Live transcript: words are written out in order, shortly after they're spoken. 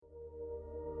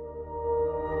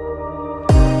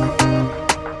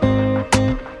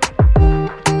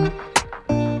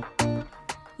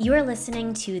You are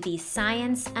listening to the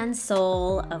Science and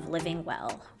Soul of Living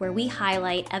Well, where we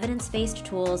highlight evidence-based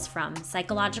tools from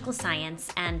psychological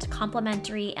science and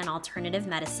complementary and alternative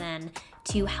medicine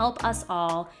to help us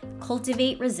all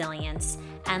cultivate resilience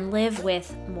and live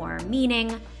with more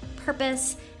meaning,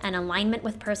 purpose, and alignment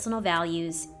with personal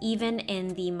values, even in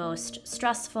the most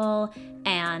stressful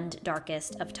and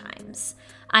darkest of times.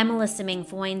 I'm Melissa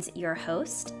Ming-Foynes, your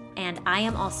host, and I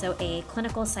am also a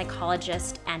clinical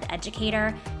psychologist and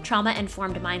educator,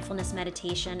 trauma-informed mindfulness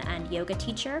meditation and yoga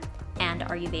teacher, and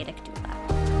Ayurvedic doula.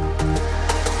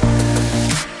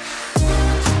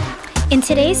 In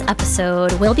today's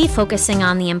episode, we'll be focusing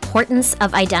on the importance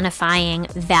of identifying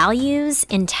values,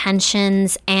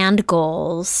 intentions, and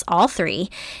goals, all three,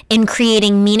 in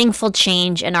creating meaningful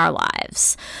change in our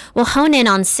lives. We'll hone in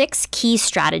on 6 key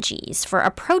strategies for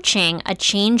approaching a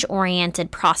change-oriented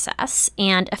process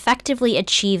and effectively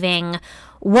achieving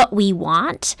what we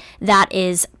want that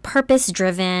is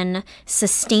purpose-driven,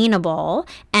 sustainable,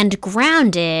 and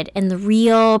grounded in the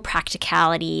real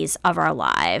practicalities of our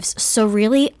lives. So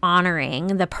really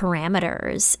honoring the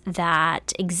parameters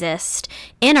that exist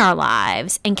in our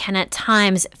lives and can at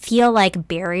times feel like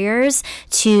barriers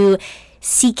to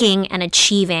seeking and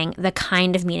achieving the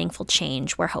kind of meaningful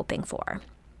change we're hoping for.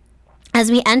 As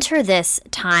we enter this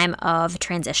time of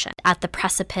transition, at the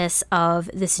precipice of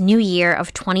this new year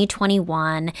of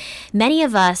 2021, many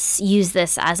of us use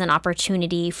this as an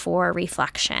opportunity for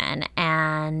reflection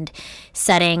and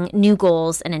setting new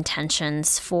goals and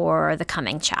intentions for the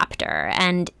coming chapter.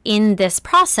 And in this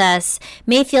process,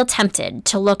 may feel tempted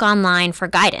to look online for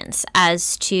guidance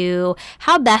as to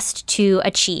how best to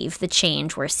achieve the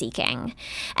change we're seeking.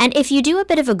 And if you do a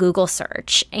bit of a Google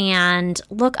search and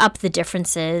look up the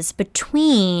differences between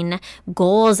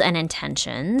goals and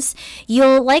intentions,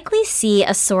 you'll likely see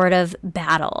a sort of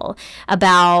battle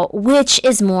about which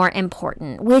is more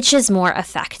important, which is more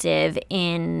effective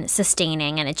in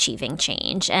sustaining and achieving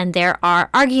change. And there are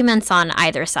arguments on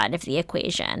either side of the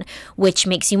equation, which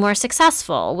makes you more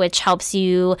successful, which helps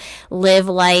you live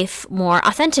life more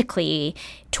authentically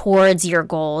towards your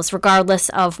goals, regardless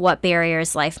of what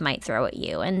barriers life might throw at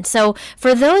you. And so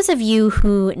for those of you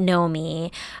who know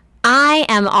me, I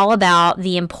am all about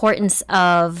the importance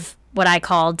of what I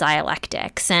call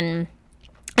dialectics. And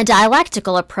a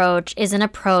dialectical approach is an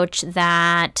approach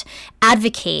that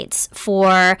advocates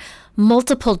for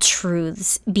multiple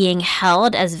truths being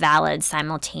held as valid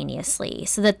simultaneously,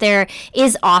 so that there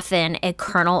is often a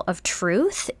kernel of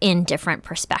truth in different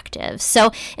perspectives.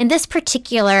 So in this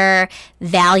particular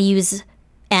values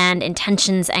and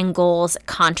intentions and goals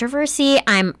controversy,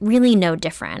 I'm really no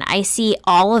different. I see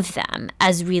all of them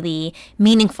as really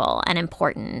meaningful and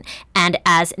important and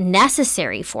as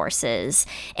necessary forces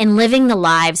in living the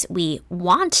lives we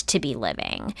want to be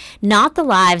living, not the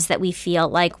lives that we feel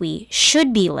like we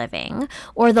should be living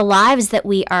or the lives that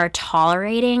we are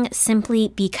tolerating simply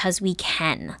because we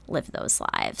can live those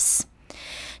lives.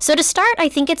 So to start, I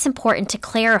think it's important to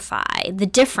clarify the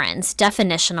difference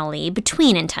definitionally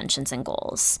between intentions and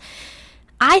goals.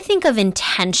 I think of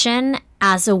intention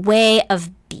as a way of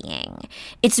being.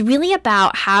 It's really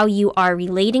about how you are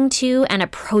relating to and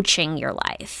approaching your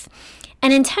life.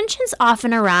 And intentions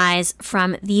often arise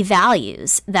from the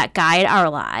values that guide our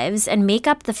lives and make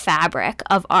up the fabric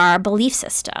of our belief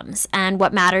systems and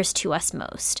what matters to us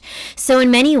most. So in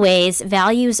many ways,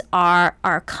 values are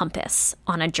our compass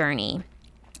on a journey.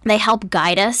 They help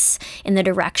guide us in the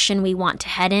direction we want to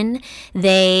head in.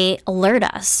 They alert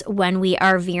us when we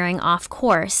are veering off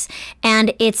course.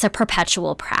 And it's a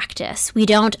perpetual practice. We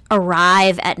don't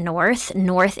arrive at north.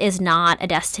 North is not a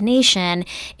destination.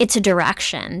 It's a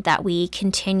direction that we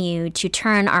continue to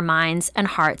turn our minds and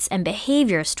hearts and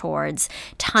behaviors towards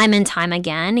time and time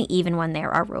again, even when there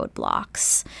are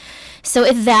roadblocks. So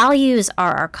if values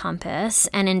are our compass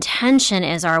and intention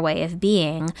is our way of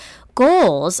being,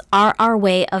 goals are our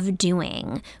way of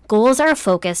doing. Goals are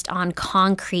focused on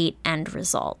concrete end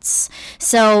results.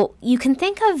 So you can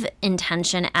think of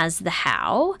intention as the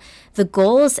how, the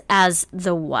goals as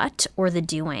the what or the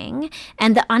doing,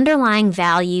 and the underlying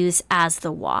values as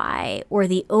the why or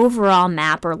the overall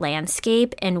map or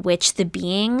landscape in which the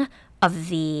being of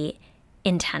the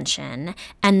intention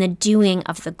and the doing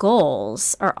of the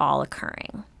goals are all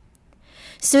occurring.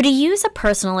 So to use a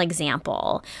personal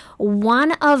example,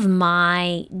 one of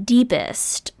my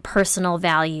deepest personal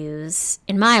values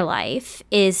in my life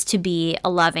is to be a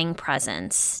loving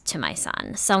presence to my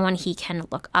son, someone he can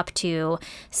look up to,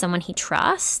 someone he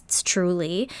trusts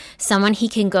truly, someone he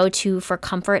can go to for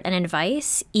comfort and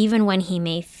advice, even when he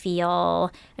may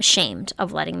feel ashamed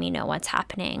of letting me know what's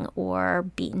happening or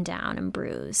beaten down and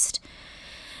bruised.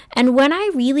 And when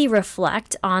I really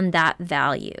reflect on that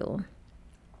value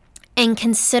and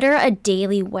consider a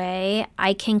daily way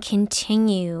I can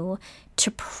continue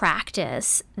to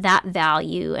practice that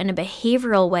value in a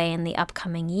behavioral way in the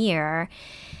upcoming year,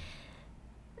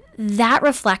 that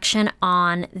reflection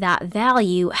on that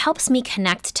value helps me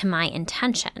connect to my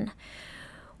intention,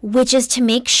 which is to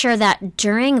make sure that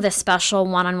during the special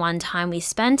one-on-one time we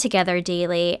spend together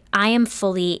daily, I am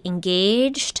fully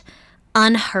engaged,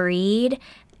 unhurried,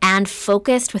 and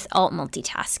focused without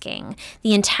multitasking.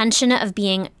 The intention of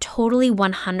being totally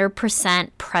 100%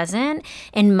 present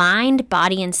in mind,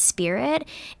 body, and spirit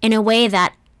in a way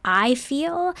that I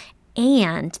feel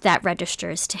and that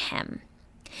registers to him.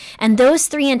 And those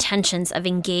three intentions of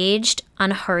engaged,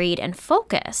 unhurried, and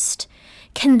focused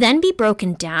can then be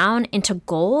broken down into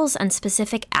goals and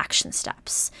specific action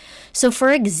steps. So for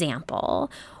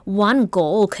example, one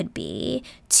goal could be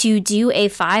to do a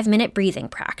 5-minute breathing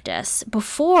practice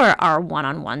before our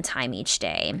one-on-one time each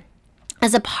day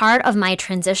as a part of my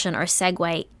transition or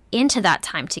segue into that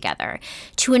time together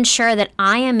to ensure that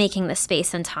I am making the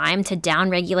space and time to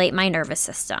downregulate my nervous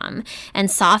system and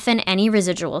soften any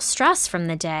residual stress from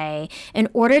the day in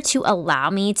order to allow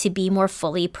me to be more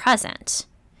fully present.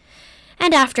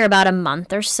 And after about a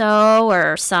month or so,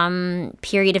 or some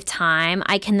period of time,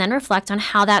 I can then reflect on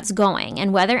how that's going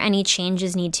and whether any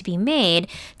changes need to be made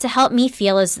to help me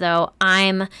feel as though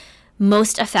I'm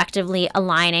most effectively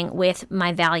aligning with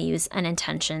my values and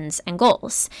intentions and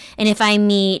goals. And if I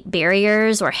meet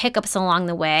barriers or hiccups along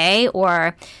the way,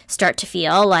 or start to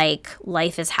feel like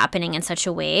life is happening in such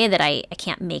a way that I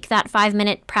can't make that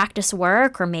 5-minute practice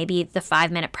work, or maybe the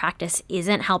 5-minute practice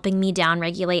isn't helping me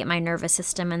downregulate my nervous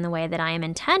system in the way that I am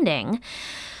intending,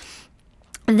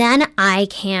 then I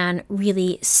can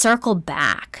really circle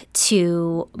back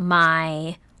to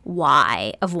my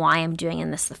why I'm doing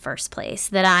this in the first place,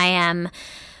 that I am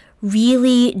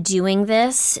really doing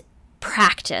this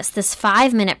practice, this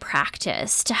 5-minute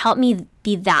practice, to help me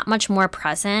be that much more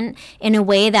present in a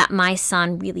way that my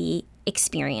son really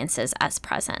experiences as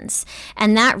presence.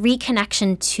 And that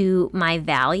reconnection to my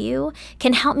value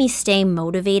can help me stay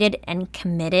motivated and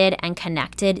committed and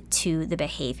connected to the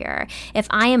behavior. If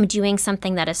I am doing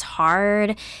something that is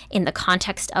hard in the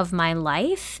context of my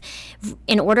life,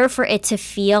 in order for it to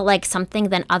feel like something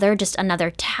than just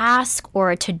another task or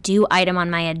a to-do item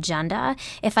on my agenda,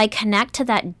 if I connect to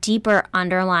that deeper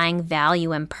underlying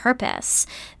value and purpose,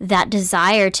 that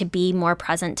desire to be more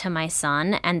present to my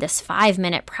son, and this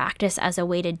 5-minute practice as a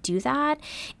way to do that,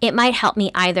 it might help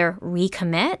me either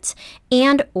recommit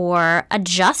and or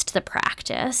adjust the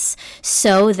practice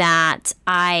so that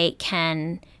I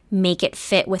can make it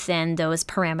fit within those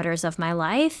parameters of my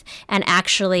life and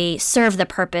actually serve the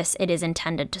purpose it is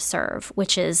intended to serve,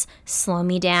 which is slow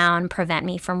me down, prevent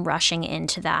me from rushing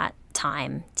into that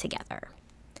time together.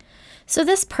 So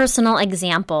this personal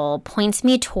example points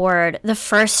me toward the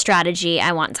first strategy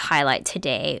I want to highlight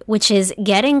today, which is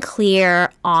getting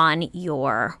clear on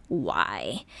your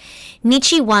why.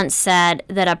 Nietzsche once said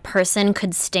that a person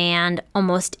could stand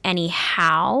almost any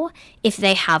how if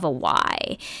they have a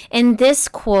why. And this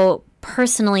quote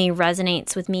personally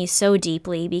resonates with me so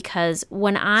deeply because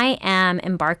when I am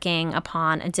embarking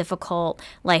upon a difficult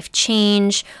life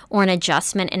change or an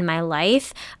adjustment in my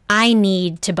life, I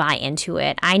need to buy into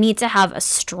it. I need to have a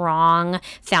strong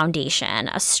foundation,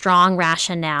 a strong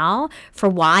rationale for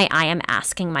why I am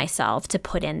asking myself to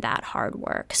put in that hard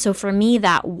work. So for me,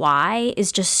 that why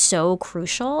is just so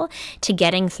crucial to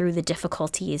getting through the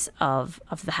difficulties of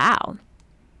the how.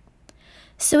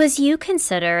 So as you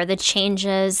consider the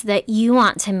changes that you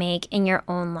want to make in your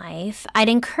own life, I'd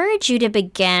encourage you to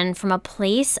begin from a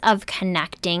place of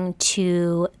connecting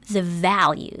to the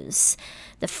values,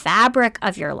 the fabric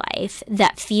of your life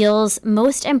that feels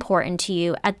most important to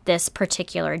you at this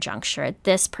particular juncture, at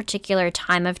this particular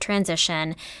time of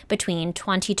transition between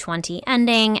 2020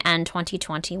 ending and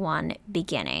 2021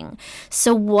 beginning.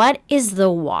 So what is the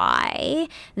why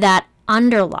that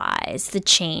underlies the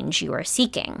change you are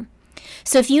seeking?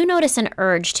 So if you notice an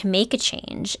urge to make a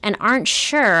change and aren't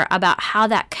sure about how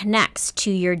that connects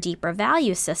to your deeper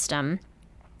value system,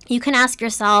 you can ask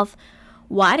yourself,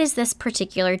 why does this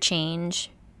particular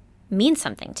change mean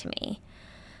something to me?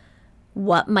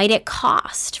 What might it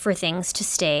cost for things to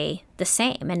stay the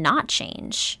same and not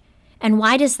change? And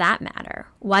why does that matter?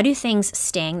 Why do things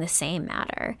staying the same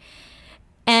matter?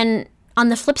 And on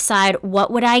the flip side,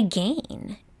 what would I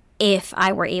gain if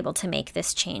I were able to make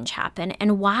this change happen?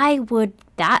 And why would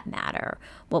that matter?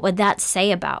 What would that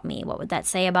say about me? What would that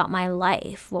say about my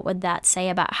life? What would that say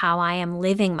about how I am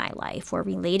living my life or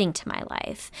relating to my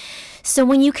life? So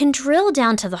when you can drill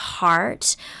down to the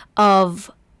heart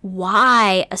of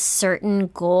why a certain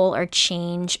goal or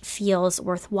change feels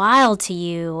worthwhile to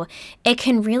you, it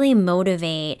can really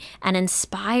motivate and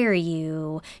inspire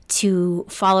you to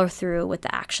follow through with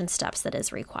the action steps that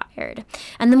is required.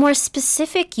 And the more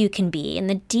specific you can be and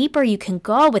the deeper you can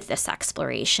go with this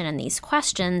exploration and these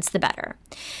questions, the better.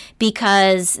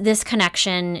 Because this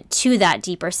connection to that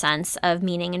deeper sense of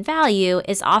meaning and value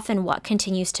is often what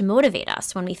continues to motivate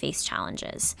us when we face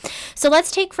challenges. So let's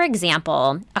take, for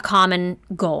example, a common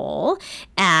goal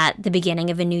at the beginning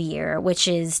of a new year, which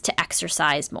is to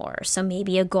exercise more. So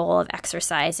maybe a goal of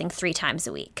exercising 3 times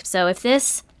a week. So if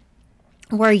this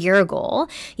were your goal,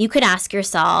 you could ask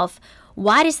yourself,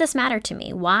 why does this matter to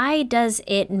me? Why does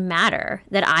it matter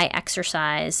that I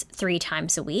exercise 3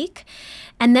 times a week?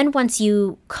 And then once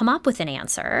you come up with an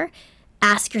answer,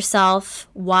 ask yourself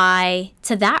why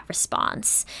to that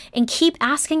response, and keep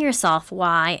asking yourself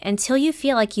why until you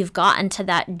feel like you've gotten to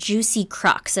that juicy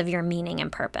crux of your meaning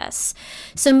and purpose.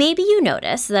 So maybe you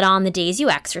notice that on the days you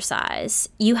exercise,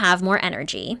 you have more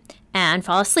energy and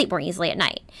fall asleep more easily at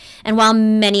night. And while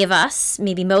many of us,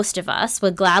 maybe most of us,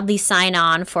 would gladly sign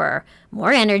on for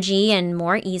more energy and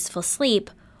more easeful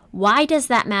sleep, why does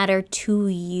that matter to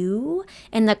you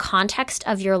in the context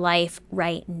of your life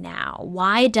right now?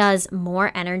 Why does more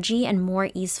energy and more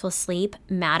easeful sleep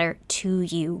matter to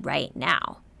you right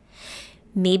now?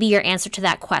 Maybe your answer to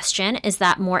that question is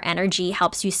that more energy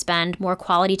helps you spend more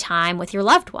quality time with your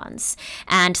loved ones,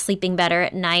 and sleeping better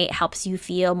at night helps you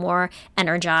feel more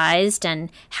energized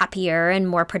and happier and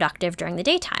more productive during the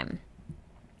daytime.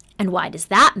 And why does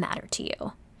that matter to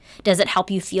you? Does it help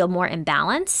you feel more in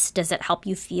balance? Does it help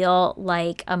you feel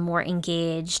like a more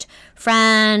engaged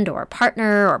friend or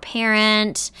partner or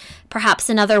parent? Perhaps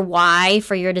another why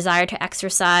for your desire to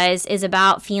exercise is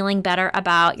about feeling better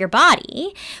about your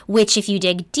body, which, if you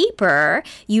dig deeper,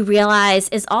 you realize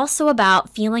is also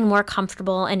about feeling more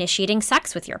comfortable initiating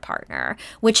sex with your partner,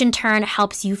 which in turn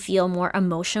helps you feel more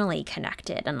emotionally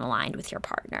connected and aligned with your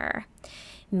partner.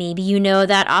 Maybe you know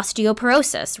that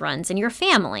osteoporosis runs in your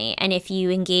family, and if you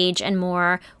engage in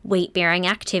more weight-bearing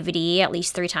activity at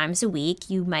least 3 times a week,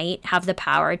 you might have the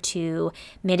power to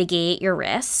mitigate your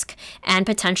risk and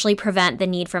potentially prevent the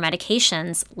need for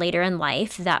medications later in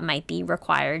life that might be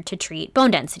required to treat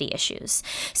bone density issues.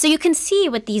 So you can see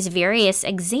with these various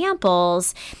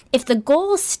examples, if the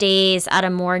goal stays at a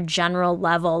more general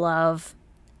level of,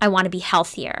 I want to be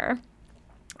healthier,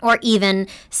 or even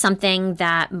something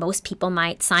that most people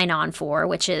might sign on for,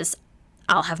 which is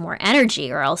I'll have more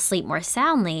energy or I'll sleep more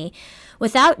soundly,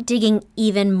 without digging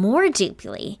even more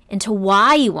deeply into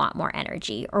why you want more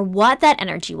energy or what that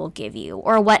energy will give you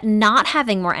or what not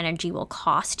having more energy will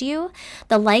cost you,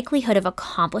 the likelihood of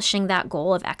accomplishing that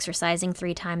goal of exercising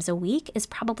 3 times a week is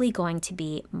probably going to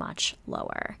be much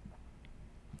lower.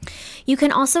 You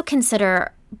can also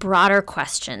consider broader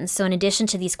questions. So in addition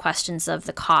to these questions of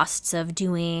the costs of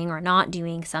doing or not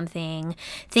doing something,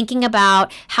 thinking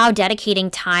about how dedicating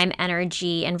time,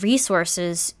 energy, and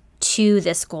resources to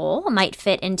this goal might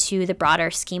fit into the broader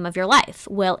scheme of your life.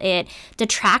 Will it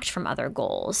detract from other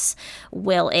goals?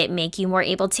 Will it make you more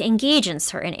able to engage in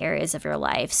certain areas of your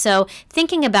life? So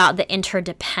thinking about the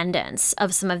interdependence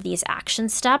of some of these action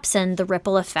steps and the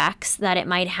ripple effects that it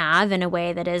might have in a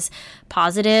way that is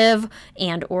positive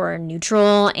and or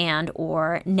neutral and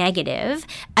or negative,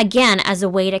 again, as a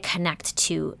way to connect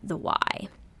to the why.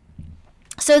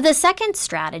 So the second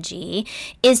strategy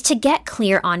is to get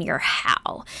clear on your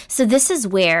how. So this is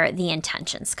where the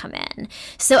intentions come in.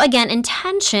 So again,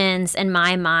 intentions in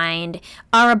my mind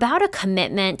are about a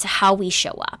commitment to how we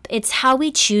show up. It's how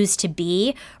we choose to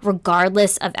be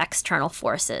regardless of external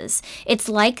forces. It's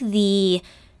like the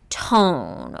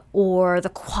tone or the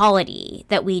quality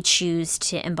that we choose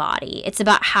to embody. It's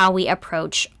about how we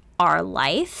approach our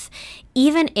life,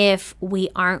 even if we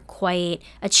aren't quite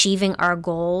achieving our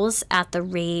goals at the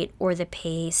rate or the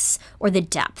pace or the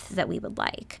depth that we would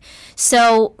like.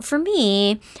 So for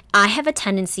me, I have a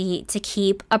tendency to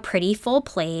keep a pretty full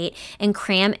plate and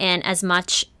cram in as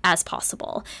much as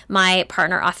possible. My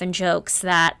partner often jokes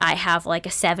that I have like a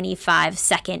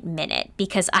 75-second minute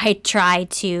because I try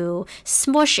to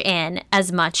smush in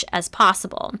as much as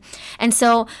possible. And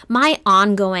so my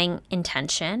ongoing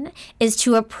intention is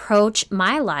to approach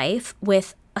my life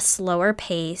with a slower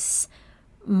pace,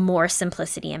 more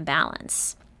simplicity and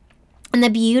balance. And the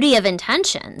beauty of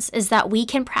intentions is that we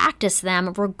can practice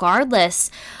them regardless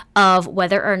of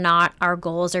whether or not our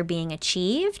goals are being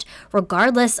achieved,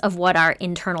 regardless of what our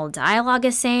internal dialogue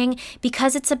is saying,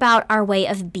 because it's about our way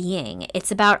of being.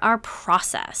 It's about our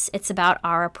process. It's about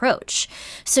our approach.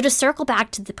 So to circle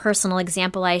back to the personal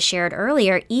example I shared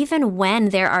earlier, even when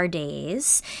there are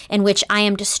days in which I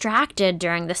am distracted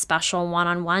during the special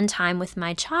one-on-one time with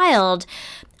my child,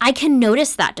 I can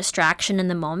notice that distraction in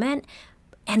the moment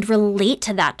and relate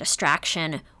to that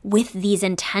distraction with these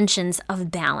intentions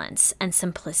of balance and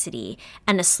simplicity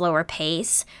and a slower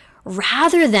pace,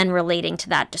 rather than relating to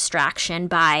that distraction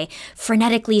by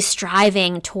frenetically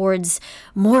striving towards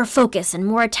more focus and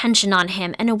more attention on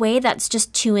him in a way that's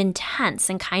just too intense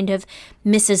and kind of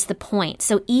misses the point.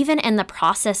 So even in the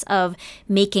process of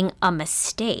making a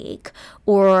mistake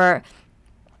or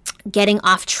getting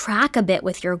off track a bit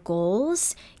with your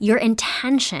goals, your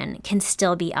intention can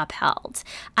still be upheld.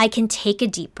 I can take a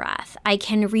deep breath. I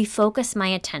can refocus my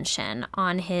attention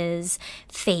on his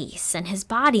face and his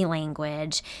body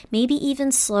language, maybe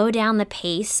even slow down the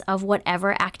pace of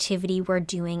whatever activity we're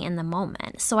doing in the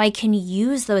moment. So I can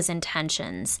use those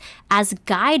intentions as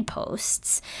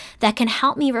guideposts that can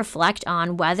help me reflect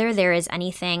on whether there is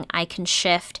anything I can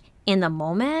shift in the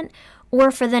moment or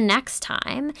for the next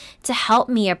time to help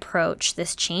me approach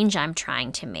this change I'm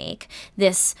trying to make,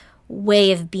 this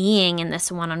way of being in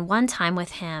this one-on-one time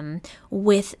with him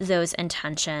with those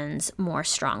intentions more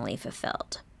strongly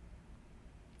fulfilled.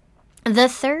 The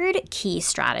third key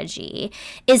strategy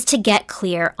is to get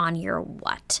clear on your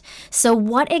what. So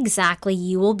what exactly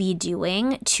you will be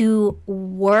doing to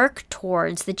work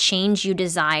towards the change you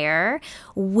desire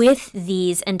with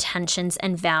these intentions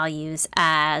and values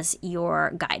as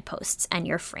your guideposts and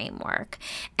your framework,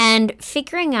 and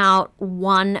figuring out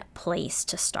one place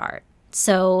to start.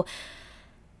 So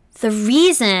the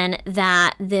reason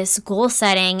that this goal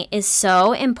setting is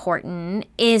so important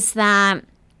is that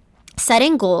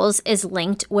setting goals is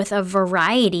linked with a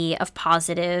variety of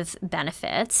positive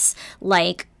benefits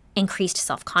like increased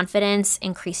self-confidence,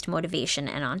 increased motivation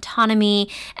and autonomy,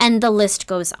 and the list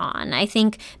goes on. I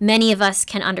think many of us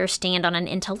can understand on an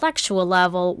intellectual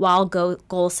level while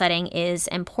goal setting is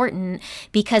important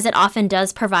because it often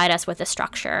does provide us with a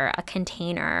structure, a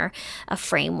container, a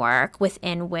framework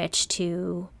within which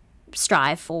to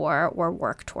strive for or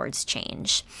work towards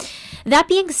change. That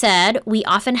being said, we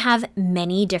often have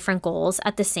many different goals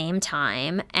at the same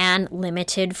time and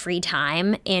limited free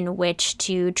time in which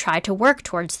to try to work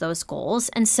towards those goals,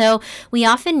 and so we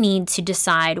often need to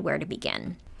decide where to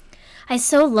begin. I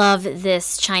so love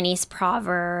this Chinese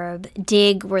proverb,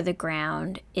 dig where the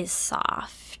ground is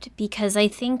soft, because I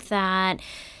think that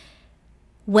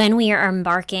when we are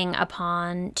embarking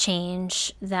upon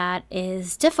change that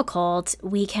is difficult,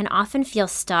 we can often feel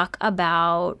stuck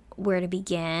about where to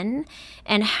begin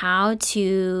and how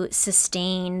to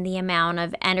sustain the amount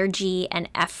of energy and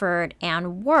effort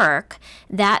and work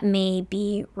that may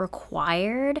be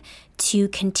required to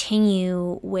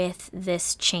continue with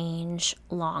this change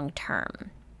long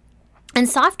term. And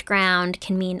soft ground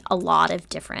can mean a lot of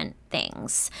different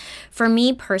things. For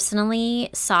me personally,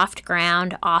 soft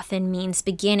ground often means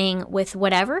beginning with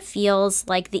whatever feels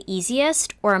like the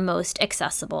easiest or most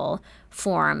accessible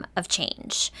form of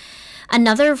change.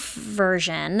 Another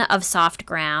version of soft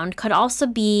ground could also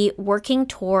be working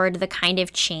toward the kind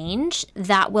of change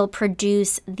that will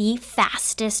produce the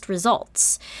fastest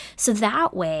results. So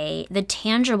that way, the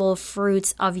tangible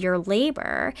fruits of your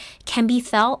labor can be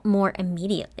felt more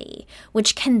immediately,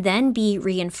 which can then be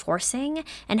reinforcing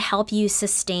and help you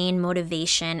sustain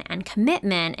motivation and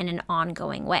commitment in an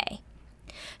ongoing way.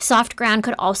 Soft ground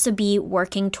could also be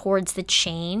working towards the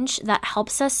change that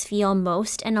helps us feel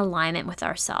most in alignment with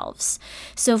ourselves.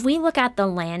 So if we look at the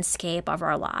landscape of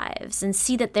our lives and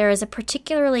see that there is a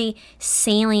particularly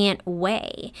salient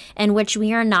way in which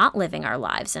we are not living our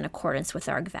lives in accordance with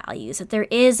our values, that there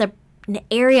is an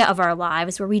area of our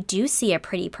lives where we do see a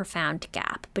pretty profound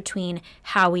gap between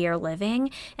how we are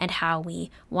living and how we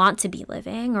want to be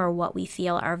living, or what we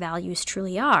feel our values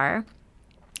truly are,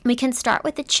 we can start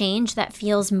with the change that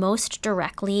feels most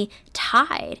directly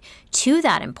tied to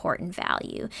that important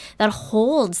value, that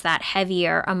holds that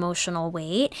heavier emotional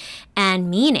weight and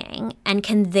meaning, and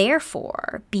can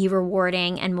therefore be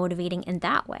rewarding and motivating in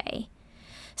that way.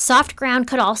 Soft ground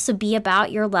could also be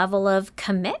about your level of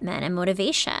commitment and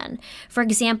motivation. For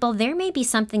example, there may be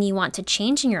something you want to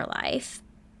change in your life,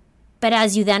 but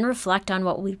as you then reflect on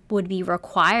what would be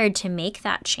required to make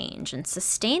that change and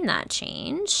sustain that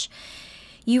change,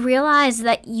 you realize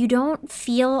that you don't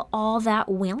feel all that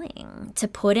willing to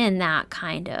put in that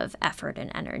kind of effort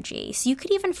and energy. So you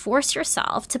could even force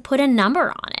yourself to put a number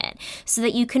on it so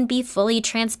that you can be fully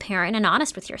transparent and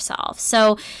honest with yourself.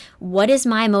 So what is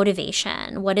my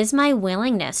motivation? What is my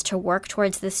willingness to work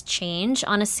towards this change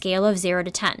on a scale of 0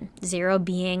 to 10? 0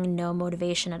 being no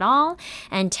motivation at all,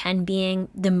 and 10 being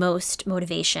the most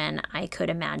motivation I could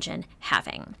imagine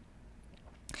having.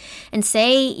 And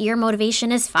say your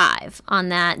motivation is 5 on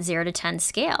that 0 to 10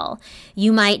 scale.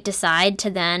 You might decide to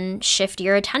then shift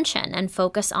your attention and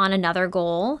focus on another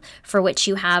goal for which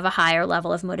you have a higher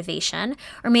level of motivation.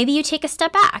 Or maybe you take a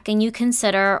step back and you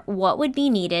consider what would be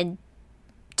needed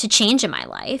to change in my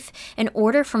life in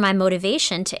order for my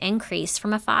motivation to increase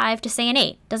from a 5 to, say, an 8.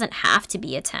 It doesn't have to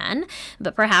be a 10,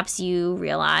 but perhaps you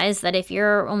realize that if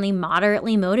you're only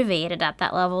moderately motivated at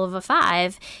that level of a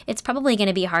 5, it's probably going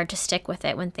to be hard to stick with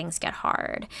it when things get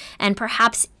hard. And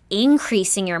perhaps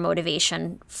increasing your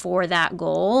motivation for that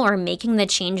goal or making the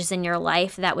changes in your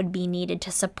life that would be needed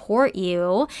to support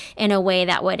you in a way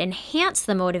that would enhance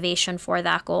the motivation for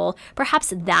that goal,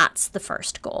 perhaps that's the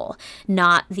first goal,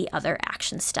 not the other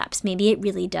action steps. Maybe it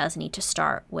really does need to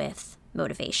start with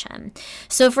motivation.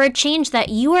 So for a change that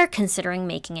you are considering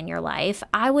making in your life,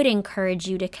 I would encourage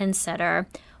you to consider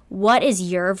what is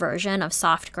your version of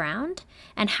soft ground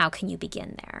and how can you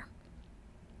begin there.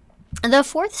 The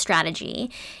fourth strategy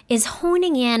is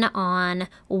honing in on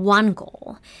one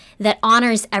goal that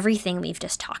honors everything we've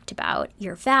just talked about: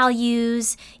 your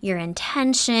values, your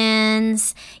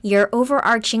intentions, your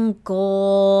overarching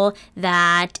goal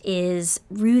that is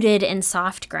rooted in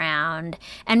soft ground,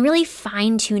 and really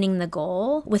fine-tuning the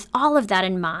goal with all of that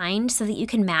in mind so that you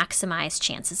can maximize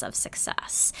chances of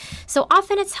success. So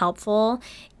often it's helpful,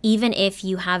 even if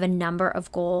you have a number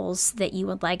of goals that you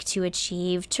would like to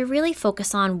achieve, to really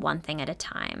focus on one thing at a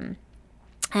time.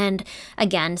 And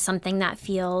again, something that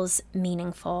feels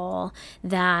meaningful,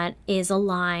 that is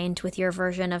aligned with your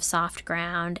version of soft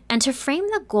ground, and to frame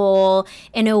the goal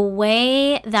in a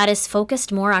way that is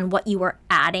focused more on what you are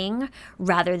adding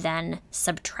rather than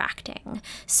subtracting.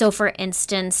 So for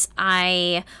instance,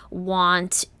 I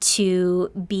want to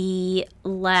be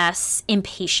less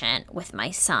impatient with my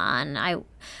son.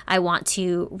 I want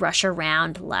to rush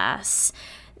around less.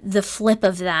 The flip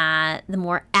of that, the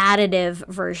more additive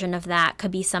version of that, could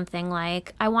be something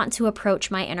like, I want to approach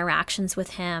my interactions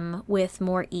with him with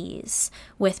more ease,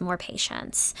 with more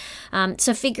patience.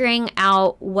 So figuring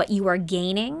out what you are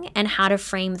gaining and how to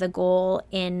frame the goal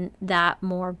in that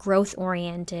more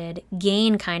growth-oriented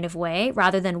gain kind of way,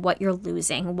 rather than what you're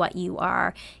losing, what you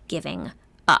are giving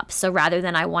up. So rather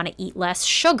than I want to eat less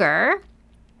sugar,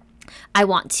 I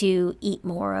want to eat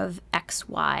more of X,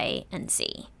 Y, and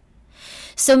Z.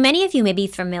 So many of you may be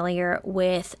familiar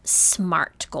with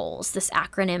SMART goals, this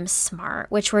acronym SMART,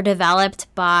 which were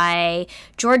developed by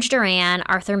George Duran,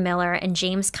 Arthur Miller, and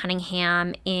James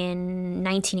Cunningham in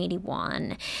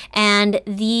 1981. And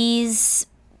these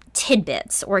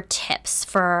tidbits or tips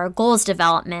for goals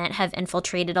development have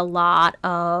infiltrated a lot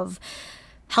of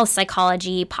health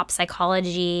psychology, pop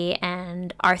psychology,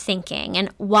 and our thinking. And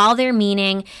while their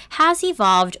meaning has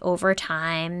evolved over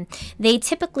time, they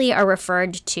typically are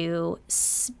referred to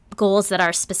goals that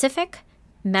are specific,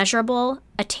 measurable,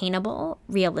 attainable,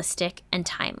 realistic, and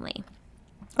timely.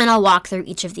 And I'll walk through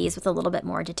each of these with a little bit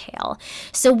more detail.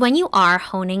 So when you are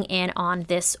honing in on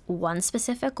this one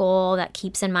specific goal that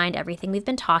keeps in mind everything we've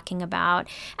been talking about,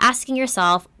 asking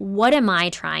yourself, what am I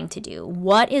trying to do?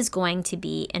 What is going to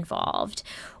be involved?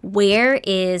 Where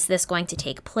is this going to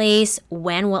take place?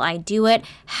 When will I do it?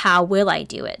 How will I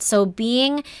do it? So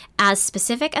being as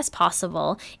specific as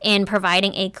possible in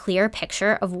providing a clear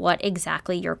picture of what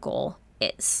exactly your goal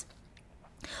is.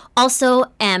 Also,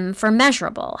 M for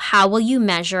measurable. How will you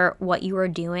measure what you are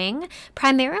doing?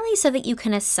 Primarily so that you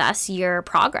can assess your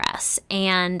progress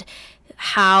and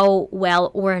how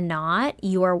well or not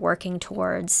you are working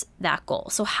towards that goal.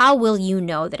 So how will you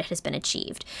know that it has been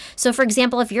achieved? So for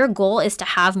example, if your goal is to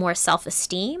have more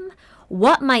self-esteem,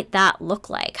 what might that look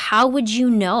like? How would you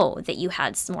know that you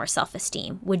had more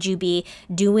self-esteem? Would you be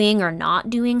doing or not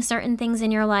doing certain things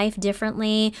in your life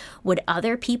differently? Would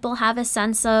other people have a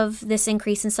sense of this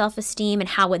increase in self-esteem, and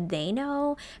how would they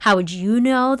know? How would you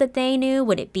know that they knew?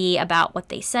 Would it be about what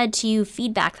they said to you,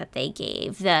 feedback that they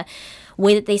gave, the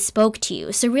way that they spoke to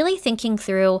you? So really thinking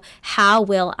through, how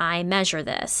will I measure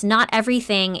this? Not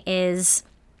everything is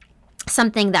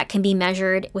something that can be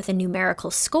measured with a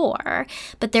numerical score,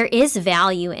 but there is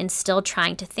value in still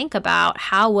trying to think about,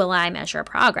 how will I measure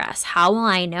progress? How will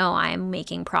I know I'm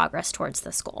making progress towards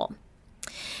this goal?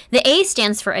 The A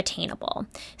stands for attainable.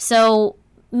 So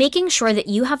making sure that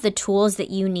you have the tools that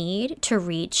you need to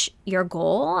reach your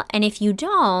goal. And if you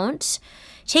don't,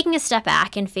 taking a step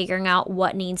back and figuring out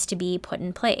what needs to be put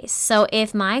in place. So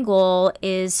if my goal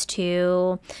is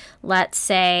to, let's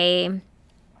say,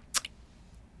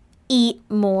 eat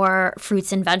more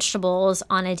fruits and vegetables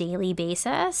on a daily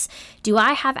basis, do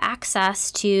I have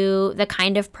access to the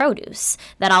kind of produce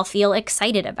that I'll feel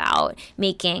excited about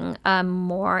making a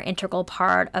more integral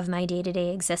part of my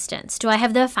day-to-day existence? Do I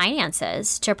have the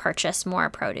finances to purchase more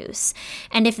produce?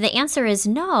 And if the answer is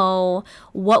no,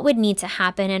 what would need to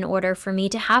happen in order for me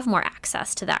to have more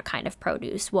access to that kind of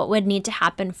produce? What would need to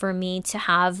happen for me to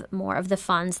have more of the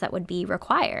funds that would be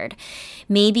required?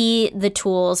 Maybe the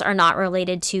tools are not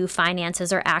related to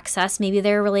finances or access. Maybe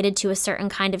they're related to a certain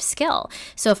kind of skill.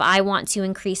 So if I want to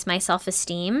increase my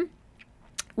self-esteem,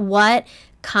 what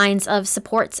kinds of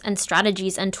supports and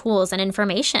strategies and tools and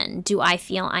information do I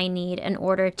feel I need in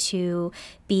order to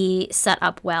be set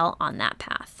up well on that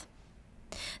path?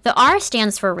 The R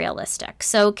stands for realistic.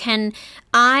 So can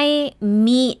I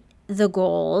meet the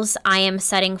goals I am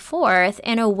setting forth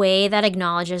in a way that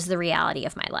acknowledges the reality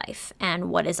of my life and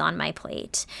what is on my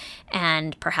plate,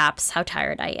 and perhaps how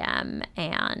tired I am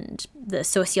and the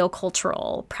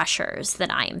sociocultural pressures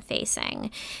that I am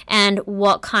facing, and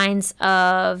what kinds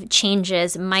of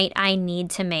changes might I need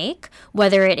to make,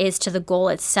 whether it is to the goal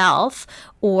itself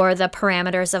or the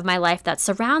parameters of my life that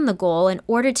surround the goal, in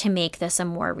order to make this a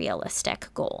more realistic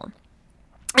goal.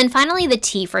 And finally, the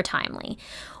T for timely.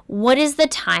 What is the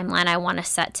timeline I want to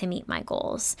set to meet my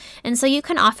goals? And so you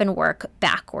can often work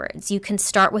backwards. You can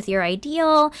start with your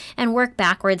ideal and work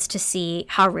backwards to see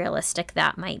how realistic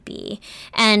that might be.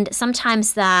 And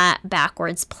sometimes that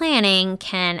backwards planning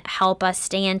can help us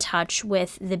stay in touch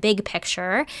with the big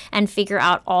picture and figure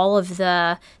out all of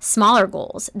the smaller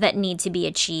goals that need to be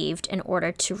achieved in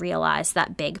order to realize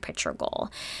that big picture goal.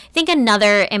 I think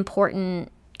another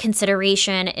important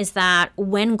consideration is that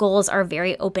when goals are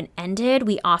very open-ended,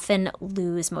 we often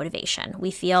lose motivation. We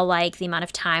feel like the amount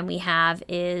of time we have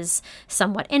is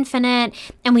somewhat infinite,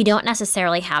 and we don't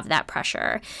necessarily have that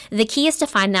pressure. The key is to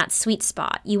find that sweet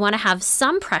spot. You want to have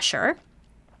some pressure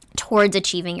towards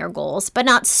achieving your goals, but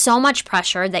not so much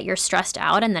pressure that you're stressed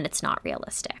out and that it's not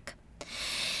realistic.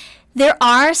 There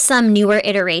are some newer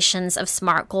iterations of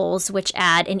SMART goals which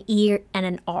add an E and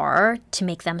an R to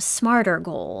make them smarter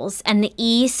goals. And the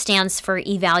E stands for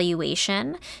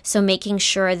evaluation. So making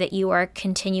sure that you are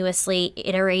continuously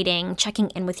iterating,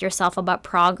 checking in with yourself about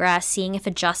progress, seeing if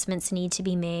adjustments need to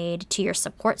be made to your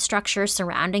support structure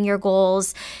surrounding your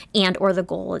goals and or the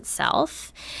goal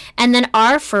itself. And then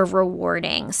R for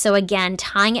rewarding. So again,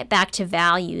 tying it back to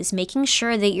values, making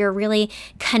sure that you're really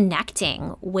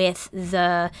connecting with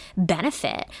the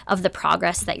benefit of the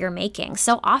progress that you're making.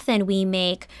 So often we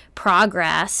make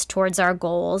progress towards our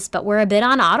goals, but we're a bit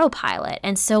on autopilot.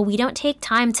 And so we don't take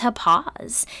time to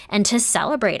pause and to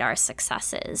celebrate our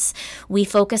successes. We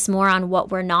focus more on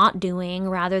what we're not doing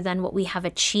rather than what we have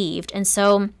achieved. And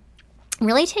so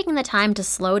really taking the time to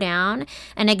slow down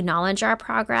and acknowledge our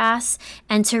progress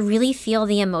and to really feel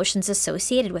the emotions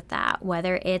associated with that,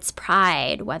 whether it's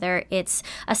pride, whether it's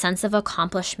a sense of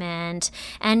accomplishment,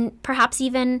 and perhaps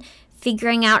even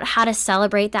figuring out how to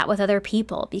celebrate that with other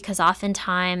people, because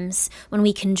oftentimes when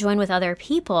we can join with other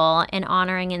people in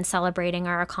honoring and celebrating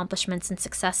our accomplishments and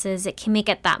successes, it can make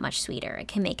it that much sweeter. It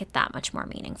can make it that much more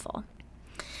meaningful.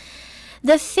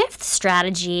 The fifth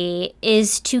strategy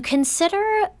is to consider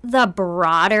the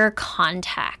broader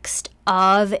context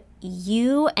of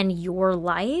you and your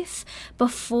life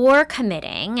before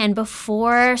committing and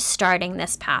before starting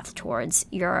this path towards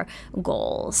your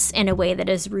goals in a way that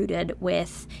is rooted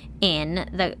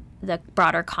within the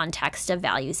broader context of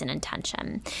values and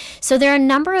intention. So there are a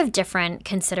number of different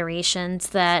considerations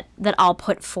that I'll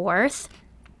put forth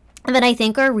that I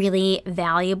think are really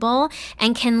valuable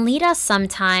and can lead us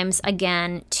sometimes,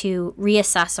 again, to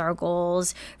reassess our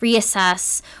goals,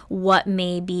 reassess what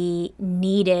may be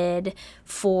needed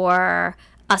for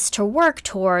us to work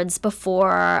towards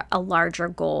before a larger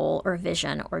goal or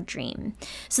vision or dream.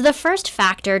 So the first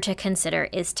factor to consider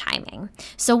is timing.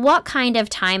 So what kind of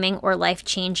timing or life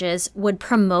changes would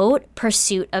promote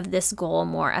pursuit of this goal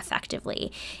more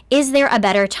effectively? Is there a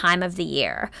better time of the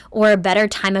year or a better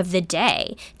time of the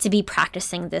day to be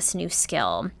practicing this new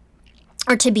skill?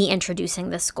 or to be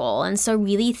introducing this goal. And so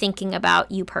really thinking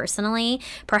about you personally,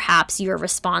 perhaps your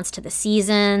response to the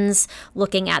seasons,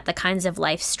 looking at the kinds of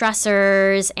life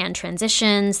stressors and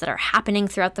transitions that are happening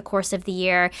throughout the course of the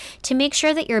year to make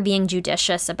sure that you're being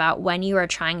judicious about when you are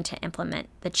trying to implement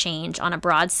the change on a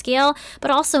broad scale, but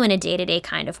also in a day-to-day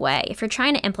kind of way. If you're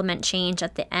trying to implement change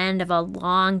at the end of a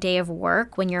long day of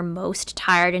work when you're most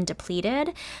tired and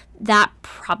depleted, that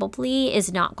probably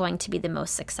is not going to be the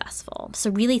most successful.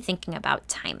 So really thinking about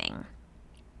timing.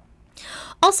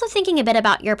 Also thinking a bit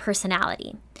about your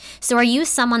personality. So are you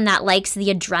someone that likes the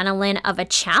adrenaline of a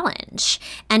challenge?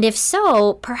 And if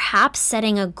so, perhaps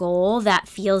setting a goal that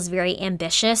feels very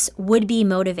ambitious would be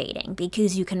motivating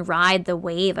because you can ride the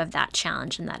wave of that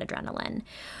challenge and that adrenaline.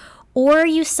 Or are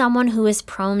you someone who is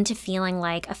prone to feeling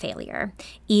like a failure,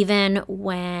 even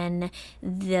when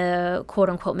the quote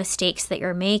unquote mistakes that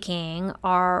you're making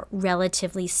are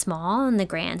relatively small in the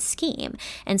grand scheme?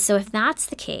 And so if that's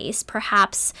the case,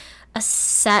 perhaps a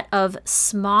set of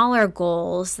smaller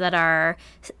goals that are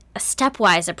a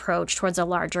stepwise approach towards a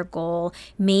larger goal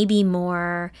may be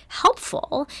more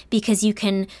helpful because you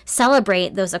can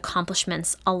celebrate those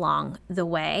accomplishments along the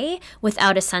way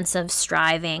without a sense of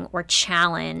striving or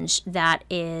challenge that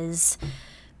is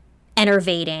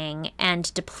enervating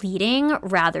and depleting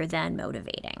rather than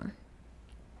motivating.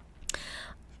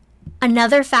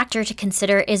 Another factor to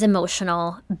consider is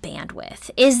emotional bandwidth.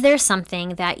 Is there something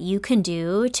that you can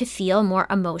do to feel more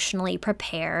emotionally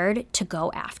prepared to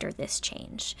go after this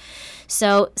change?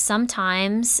 So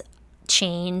sometimes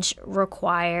change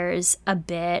requires a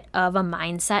bit of a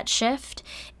mindset shift.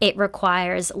 It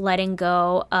requires letting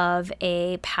go of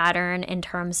a pattern in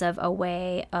terms of a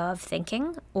way of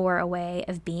thinking or a way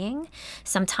of being.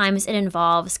 Sometimes it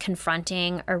involves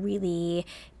confronting a really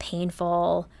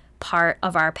painful part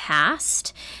of our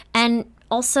past. And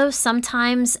also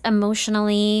sometimes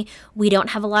emotionally, we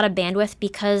don't have a lot of bandwidth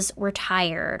because we're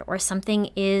tired or something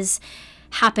is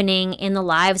happening in the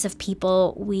lives of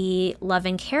people we love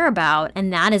and care about,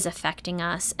 and that is affecting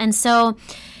us. And so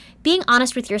being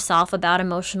honest with yourself about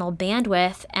emotional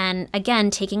bandwidth and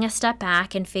again, taking a step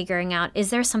back and figuring out,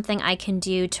 is there something I can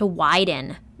do to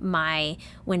widen my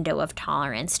window of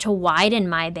tolerance, to widen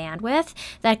my bandwidth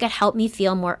that could help me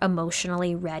feel more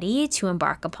emotionally ready to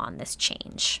embark upon this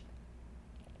change?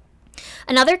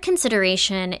 Another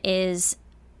consideration is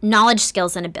knowledge,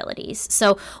 skills, and abilities.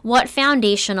 So what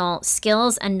foundational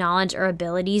skills and knowledge or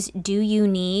abilities do you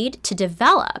need to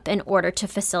develop in order to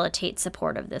facilitate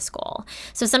support of this goal?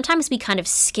 So sometimes we kind of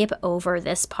skip over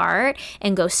this part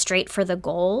and go straight for the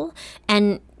goal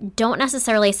and don't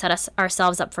necessarily set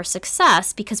ourselves up for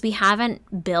success because we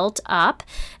haven't built up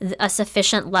a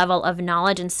sufficient level of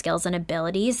knowledge and skills and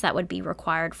abilities that would be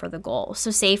required for the goal. So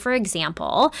say, for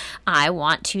example, I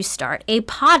want to start a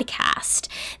podcast.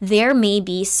 There may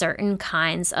be certain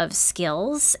kinds of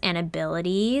skills and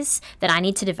abilities that I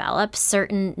need to develop,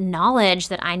 certain knowledge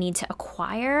that I need to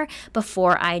acquire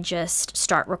before I just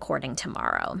start recording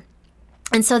tomorrow.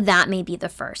 And so that may be the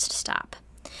first step.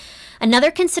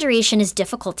 Another consideration is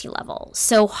difficulty level.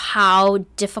 So how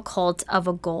difficult of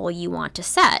a goal you want to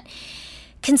set.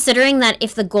 Considering that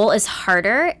if the goal is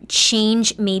harder,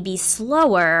 change may be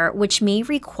slower, which may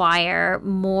require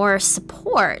more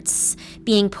supports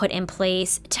being put in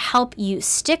place to help you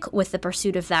stick with the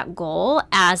pursuit of that goal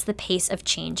as the pace of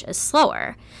change is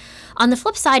slower. On the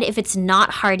flip side, if it's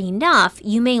not hard enough,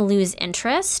 you may lose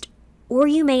interest or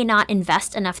you may not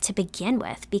invest enough to begin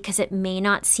with because it may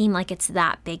not seem like it's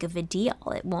that big of a deal.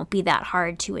 It won't be that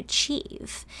hard to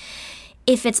achieve.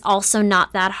 If it's also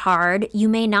not that hard, you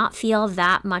may not feel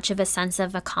that much of a sense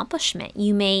of accomplishment.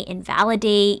 You may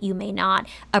invalidate, you may not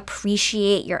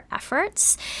appreciate your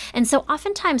efforts. And so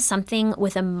oftentimes something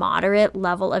with a moderate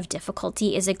level of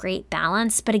difficulty is a great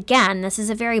balance. But again, this is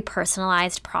a very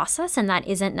personalized process and that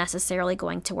isn't necessarily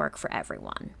going to work for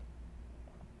everyone.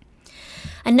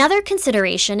 Another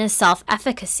consideration is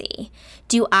self-efficacy.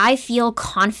 Do I feel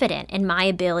confident in my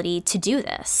ability to do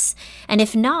this? And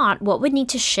if not, what would need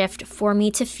to shift for me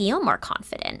to feel more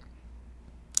confident?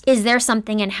 Is there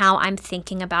something in how I'm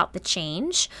thinking about the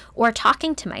change or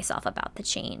talking to myself about the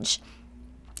change?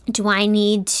 Do I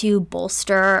need to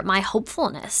bolster my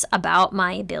hopefulness about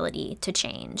my ability to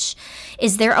change?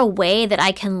 Is there a way that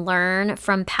I can learn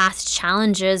from past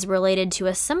challenges related to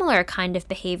a similar kind of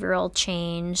behavioral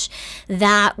change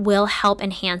that will help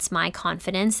enhance my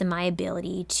confidence and my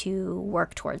ability to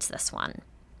work towards this one?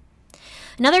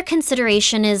 Another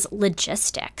consideration is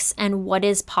logistics and what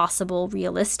is possible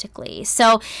realistically.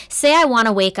 So say I want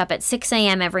to wake up at 6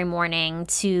 a.m. every morning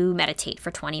to meditate for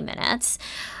 20 minutes,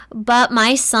 but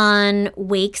my son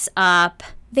wakes up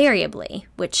variably,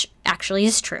 which actually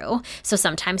is true. So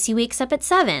sometimes he wakes up at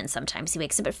 7, sometimes he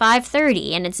wakes up at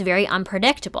 5:30, and it's very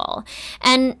unpredictable.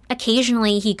 And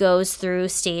occasionally he goes through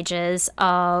stages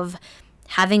of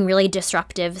having really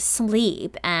disruptive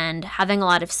sleep and having a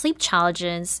lot of sleep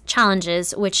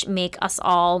challenges which make us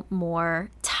all more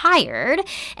tired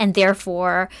and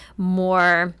therefore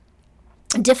more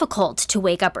difficult to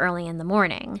wake up early in the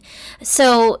morning.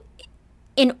 So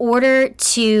in order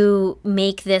to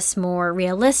make this more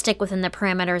realistic within the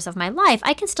parameters of my life,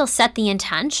 I can still set the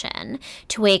intention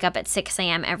to wake up at 6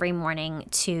 a.m. every morning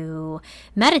to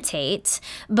meditate,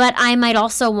 but I might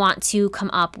also want to come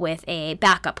up with a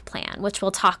backup plan, which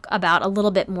we'll talk about a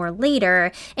little bit more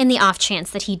later, in the off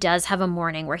chance that he does have a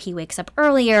morning where he wakes up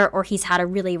earlier, or he's had a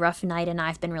really rough night and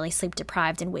I've been really sleep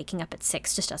deprived and waking up at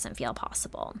 6 just doesn't feel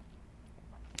possible.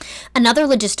 Another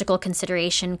logistical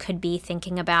consideration could be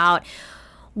thinking about,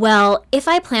 well, if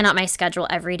I plan out my schedule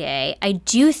every day, I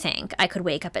do think I could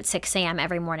wake up at 6 a.m.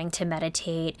 every morning to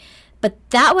meditate, but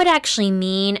that would actually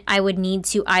mean I would need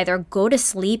to either go to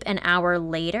sleep an hour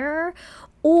later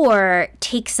or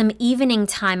take some evening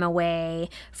time away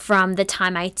from the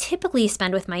time I typically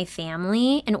spend with my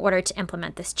family in order to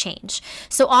implement this change.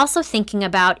 So also thinking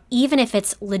about, even if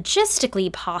it's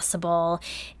logistically possible,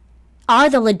 are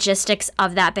the logistics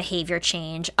of that behavior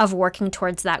change, of working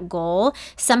towards that goal,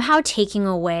 somehow taking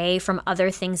away from other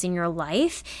things in your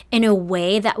life in a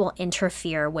way that will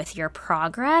interfere with your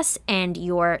progress and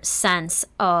your sense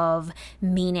of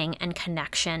meaning and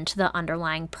connection to the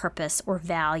underlying purpose or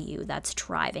value that's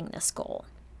driving this goal?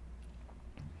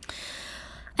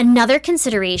 Another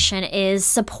consideration is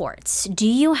supports. Do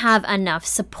you have enough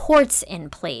supports in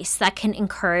place that can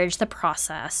encourage the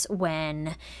process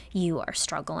when you are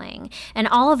struggling? And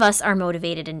all of us are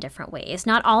motivated in different ways.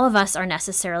 Not all of us are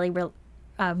necessarily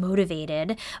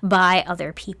motivated by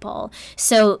other people.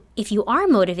 So if you are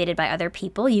motivated by other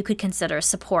people, you could consider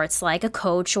supports like a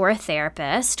coach or a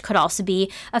therapist. Could also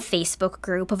be a Facebook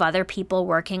group of other people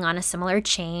working on a similar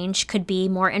change. Could be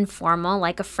more informal,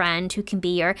 like a friend who can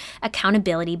be your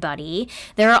accountability buddy.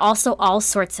 There are also all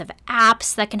sorts of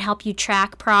apps that can help you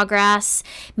track progress.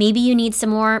 Maybe you need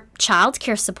some more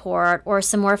childcare support or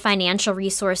some more financial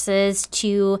resources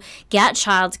to get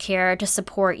childcare to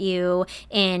support you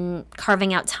in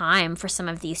carving out time for some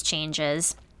of these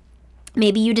changes.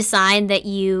 Maybe you decide that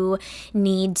you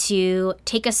need to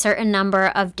take a certain number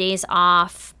of days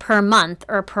off per month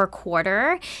or per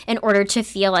quarter in order to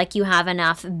feel like you have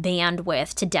enough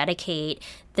bandwidth to dedicate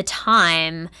the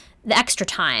time, the extra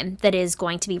time that is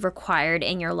going to be required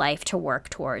in your life to work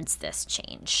towards this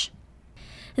change.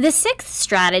 The sixth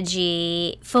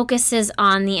strategy focuses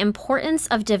on the importance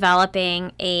of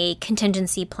developing a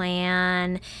contingency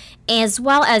plan as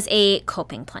well as a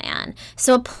coping plan.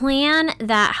 So a plan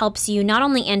that helps you not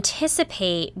only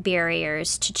anticipate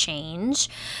barriers to change,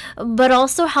 but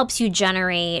also helps you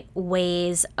generate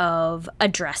ways of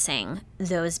addressing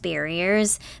those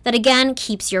barriers that, again,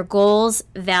 keeps your goals,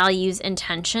 values,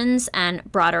 intentions, and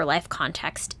broader life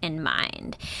context in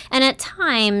mind. And at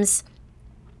times,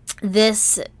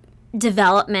 this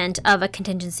development of a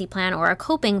contingency plan or a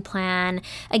coping plan,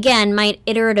 again, might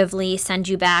iteratively send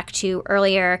you back to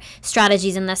earlier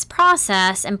strategies in this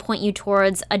process and point you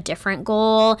towards a different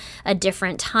goal, a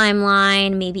different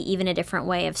timeline, maybe even a different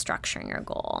way of structuring your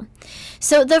goal.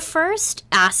 So the first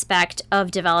aspect of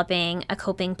developing a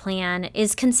coping plan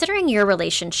is considering your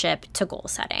relationship to goal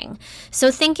setting.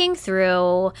 So thinking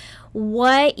through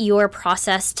what your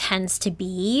process tends to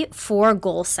be for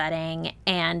goal setting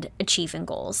and achieving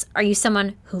goals. Are you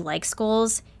someone who likes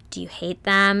goals? Do you hate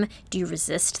them? Do you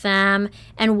resist them?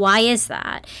 And why is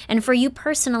that? And for you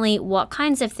personally, what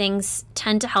kinds of things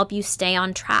tend to help you stay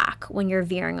on track when you're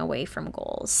veering away from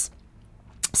goals?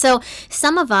 So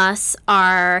some of us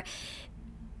are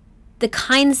the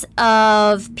kinds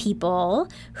of people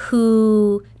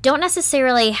who don't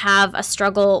necessarily have a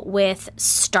struggle with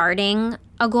starting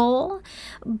a goal,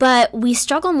 but we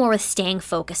struggle more with staying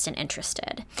focused and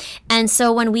interested. And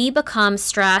so when we become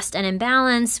stressed and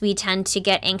imbalanced, we tend to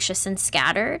get anxious and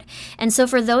scattered. And so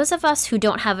for those of us who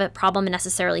don't have a problem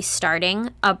necessarily starting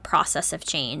a process of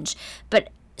change, but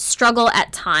struggle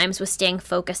at times with staying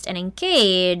focused and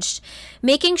engaged,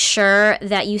 making sure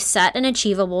that you set an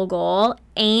achievable goal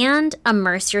and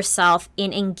immerse yourself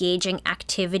in engaging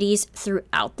activities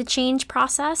throughout the change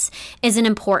process is an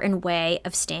important way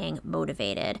of staying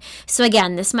motivated. So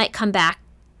again, this might come back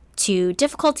to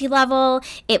difficulty level.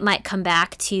 It might come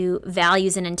back to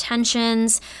values and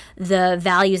intentions, the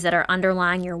values that are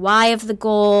underlying your why of the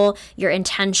goal, your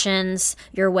intentions,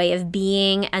 your way of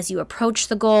being as you approach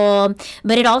the goal.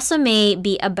 But it also may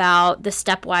be about the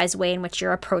stepwise way in which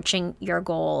you're approaching your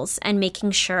goals and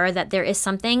making sure that there is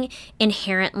something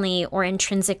inherently or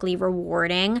intrinsically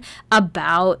rewarding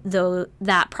about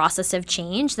that process of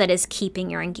change that is keeping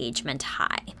your engagement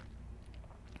high.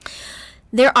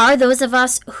 There are those of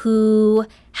us who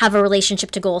have a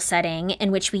relationship to goal setting in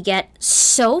which we get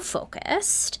so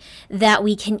focused that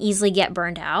we can easily get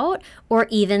burned out or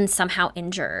even somehow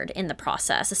injured in the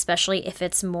process, especially if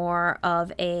it's more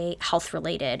of a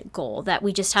health-related goal, that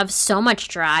we just have so much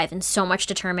drive and so much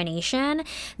determination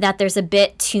that there's a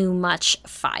bit too much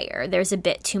fire, there's a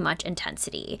bit too much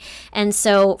intensity. And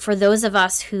so for those of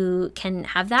us who can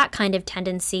have that kind of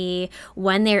tendency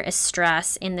when there is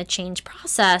stress in the change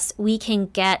process, we can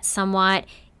get somewhat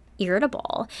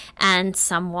irritable and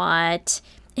somewhat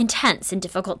intense and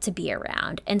difficult to be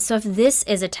around. And so if this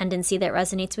is a tendency that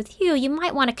resonates with you, you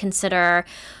might want to consider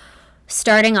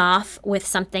starting off with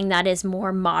something that is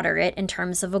more moderate in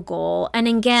terms of a goal. And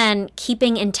again,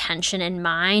 keeping intention in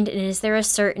mind. And is there a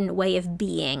certain way of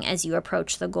being as you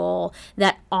approach the goal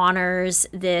that honors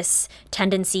this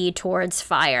tendency towards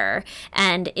fire?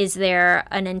 And is there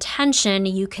an intention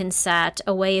you can set,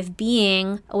 a way of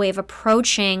being, a way of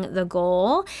approaching the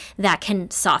goal that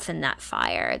can soften that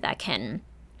fire, that can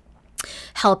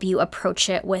help you approach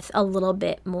it with a little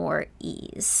bit more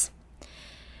ease?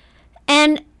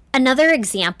 And another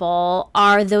example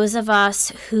are those of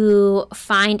us who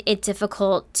find it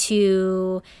difficult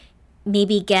to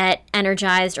maybe get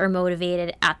energized or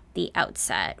motivated at the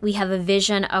outset. We have a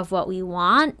vision of what we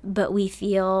want, but we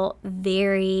feel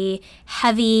very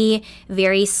heavy,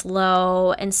 very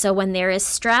slow. And so when there is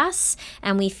stress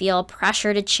and we feel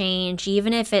pressure to change,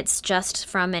 even if it's just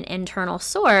from an internal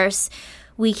source,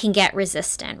 we can get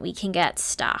resistant, we can get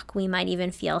stuck, we might even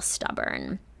feel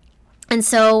stubborn. And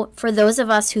so for those of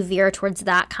us who veer towards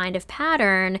that kind of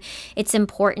pattern, it's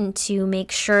important to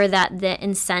make sure that the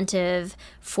incentive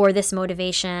for this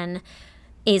motivation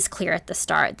is clear at the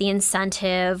start. The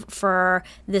incentive for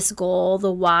this goal,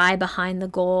 the why behind the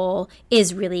goal,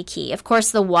 is really key. Of course,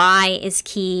 the why is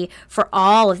key for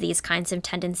all of these kinds of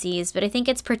tendencies, but I think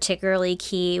it's particularly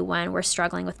key when we're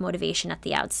struggling with motivation at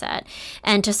the outset.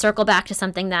 And to circle back to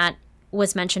something that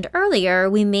was mentioned earlier,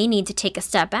 we may need to take a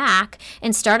step back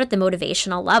and start at the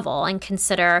motivational level and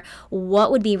consider what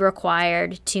would be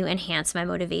required to enhance my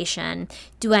motivation.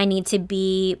 Do I need to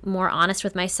be more honest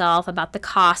with myself about the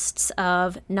costs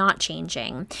of not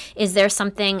changing? Is there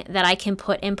something that I can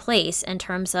put in place in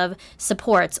terms of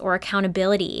supports or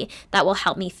accountability that will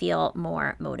help me feel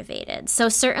more motivated? So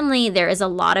certainly there is a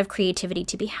lot of creativity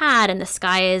to be had, and the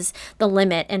sky is the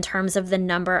limit in terms of the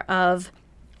number of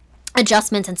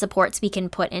adjustments and supports we can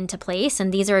put into place.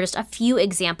 And these are just a few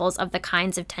examples of the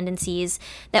kinds of tendencies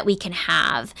that we can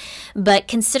have. But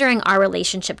considering our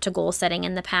relationship to goal setting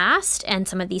in the past, and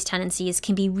some of these tendencies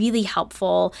can be really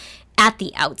helpful at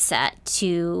the outset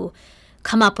to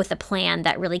come up with a plan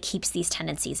that really keeps these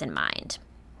tendencies in mind.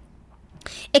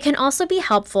 It can also be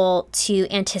helpful to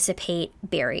anticipate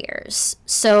barriers.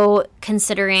 So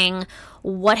considering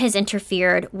what has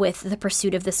interfered with the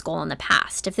pursuit of this goal in the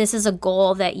past. If this is a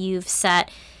goal that you've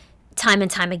set time and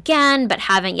time again, but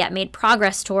haven't yet made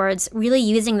progress towards, really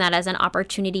using that as an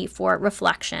opportunity for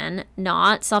reflection,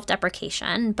 not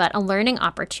self-deprecation, but a learning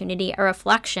opportunity, a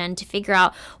reflection to figure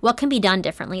out what can be done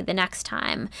differently the next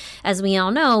time. As we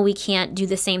all know, we can't do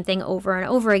the same thing over and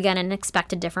over again and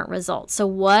expect a different result. So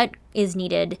what is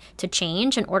needed to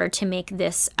change in order to make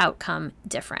this outcome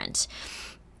different?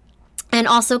 And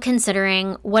also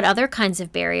considering what other kinds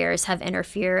of barriers have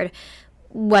interfered,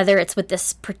 whether it's with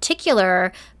this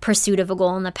particular pursuit of a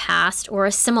goal in the past or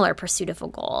a similar pursuit of a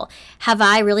goal. Have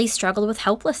I really struggled with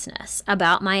hopelessness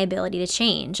about my ability to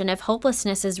change? And if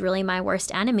hopelessness is really my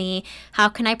worst enemy, how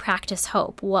can I practice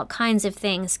hope? What kinds of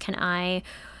things can I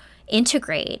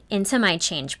integrate into my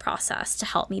change process to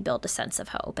help me build a sense of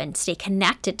hope and stay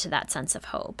connected to that sense of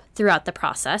hope throughout the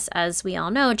process? As we all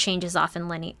know, change is often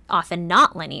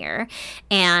not linear,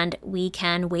 and we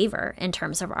can waver in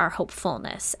terms of our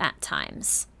hopefulness at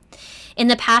times. In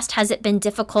the past, has it been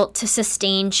difficult to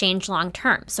sustain change long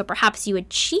term? So perhaps you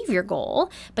achieve your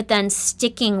goal, but then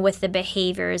sticking with the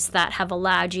behaviors that have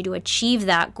allowed you to achieve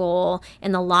that goal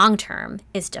in the long term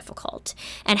is difficult.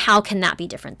 And how can that be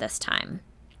different this time?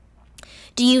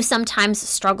 Do you sometimes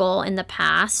struggle in the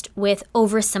past with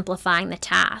oversimplifying the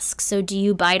task? So do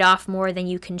you bite off more than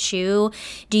you can chew?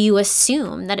 Do you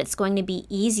assume that it's going to be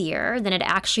easier than it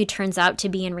actually turns out to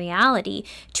be in reality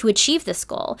to achieve this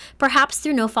goal? Perhaps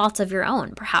through no fault of your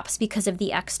own, perhaps because of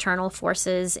the external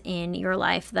forces in your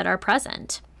life that are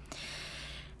present.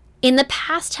 In the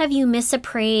past, have you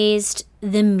misappraised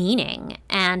the meaning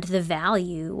and the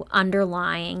value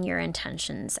underlying your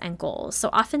intentions and goals? So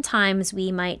oftentimes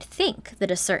we might think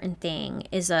that a certain thing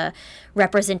is a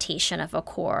representation of a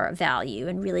core value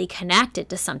and really connect it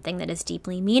to something that is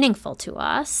deeply meaningful to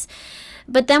us.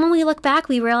 But then when we look back,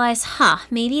 we realize,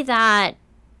 maybe that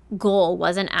goal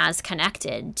wasn't as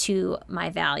connected to my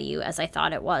value as I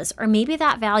thought it was. Or maybe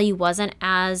that value wasn't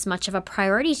as much of a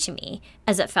priority to me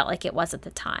as it felt like it was at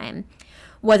the time.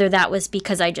 Whether that was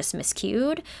because I just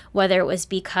miscued, whether it was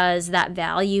because that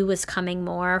value was coming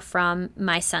more from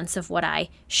my sense of what I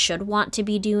should want to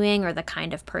be doing or the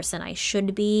kind of person I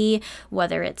should be,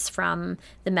 whether it's from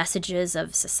the messages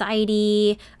of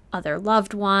society, other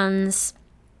loved ones.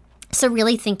 So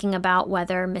really thinking about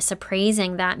whether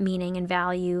misappraising that meaning and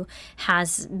value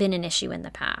has been an issue in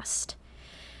the past.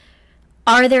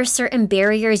 Are there certain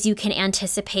barriers you can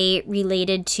anticipate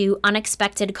related to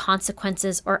unexpected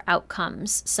consequences or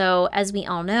outcomes? So as we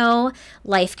all know,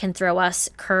 life can throw us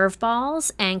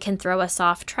curveballs and can throw us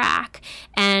off track.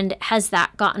 And has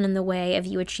that gotten in the way of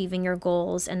you achieving your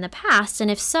goals in the past? And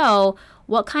if so,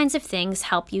 what kinds of things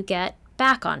help you get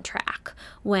back on track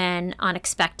when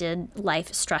unexpected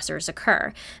life stressors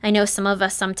occur? I know some of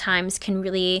us sometimes can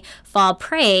really fall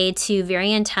prey to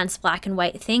very intense black and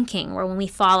white thinking, where when we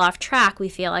fall off track, we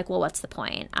feel like, well, what's the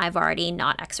point? I've already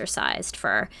not exercised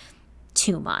for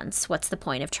 2 months. What's the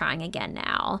point of trying again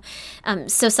now?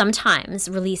 So sometimes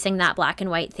releasing that black and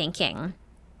white thinking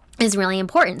is really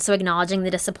important. So acknowledging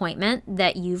the disappointment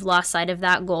that you've lost sight of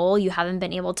that goal, you haven't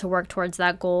been able to work towards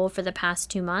that goal for the past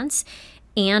 2 months,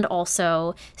 and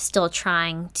also still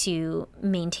trying to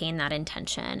maintain that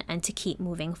intention and to keep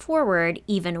moving forward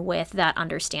even with that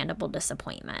understandable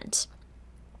disappointment.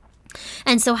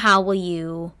 And so how will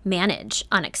you manage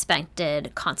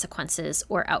unexpected consequences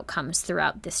or outcomes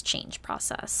throughout this change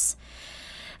process?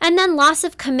 And then loss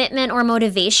of commitment or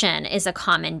motivation is a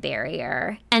common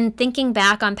barrier. And thinking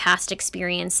back on past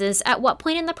experiences, at what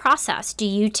point in the process do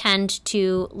you tend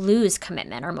to lose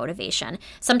commitment or motivation?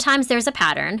 Sometimes there's a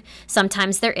pattern,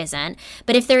 sometimes there isn't.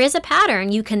 But if there is a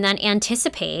pattern, you can then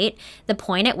anticipate the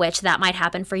point at which that might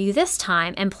happen for you this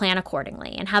time and plan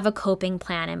accordingly and have a coping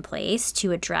plan in place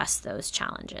to address those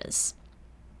challenges.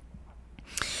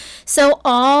 So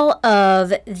all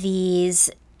of these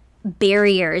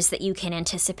barriers that you can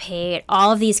anticipate,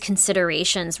 all of these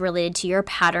considerations related to your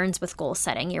patterns with goal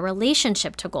setting, your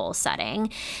relationship to goal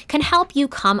setting, can help you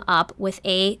come up with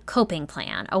a coping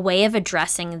plan, a way of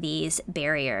addressing these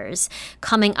barriers,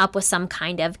 coming up with some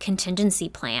kind of contingency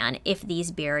plan if these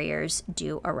barriers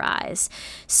do arise.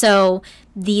 So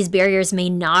these barriers may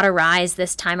not arise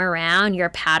this time around, your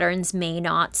patterns may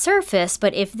not surface,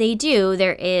 but if they do,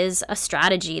 there is a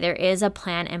strategy, there is a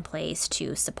plan in place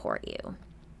to support you.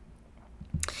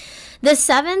 The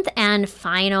seventh and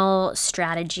final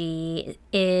strategy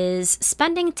is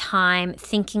spending time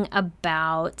thinking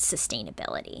about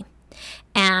sustainability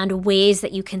and ways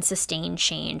that you can sustain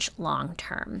change long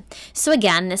term. So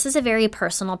again, this is a very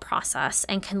personal process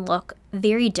and can look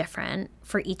very different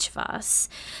for each of us.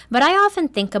 But I often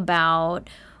think about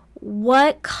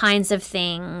what kinds of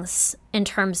things in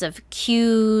terms of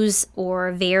cues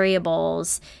or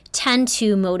variables tend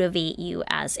to motivate you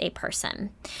as a person.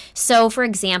 So for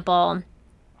example,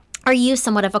 are you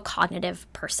somewhat of a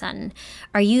cognitive person?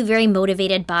 Are you very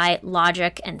motivated by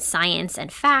logic and science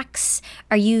and facts?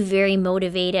 Are you very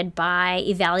motivated by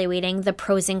evaluating the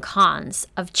pros and cons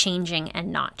of changing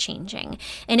and not changing?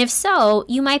 And if so,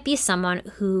 you might be someone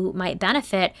who might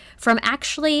benefit from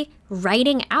actually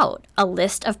writing out a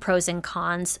list of pros and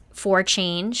cons for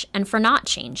change and for not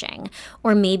changing,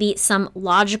 or maybe some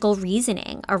logical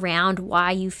reasoning around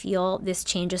why you feel this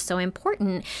change is so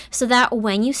important, so that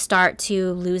when you start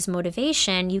to lose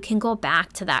motivation, you can go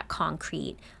back to that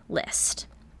concrete list.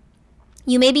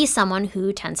 You may be someone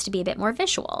who tends to be a bit more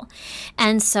visual.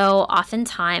 And so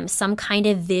oftentimes some kind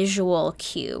of visual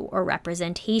cue or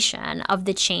representation of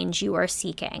the change you are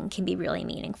seeking can be really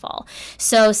meaningful.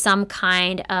 So some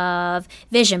kind of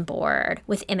vision board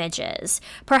with images,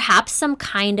 perhaps some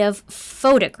kind of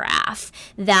photograph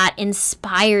that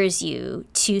inspires you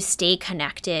to stay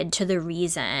connected to the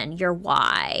reason, your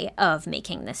why of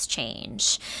making this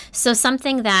change. So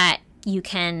something that you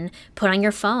can put on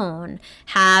your phone,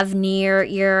 have near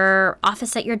your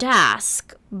office at your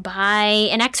desk, buy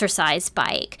an exercise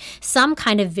bike, some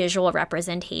kind of visual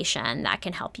representation that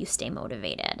can help you stay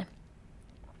motivated.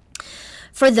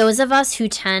 For those of us who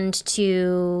tend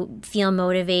to feel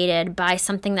motivated by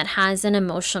something that has an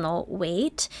emotional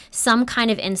weight, some kind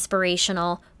of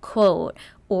inspirational quote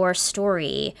or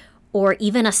story or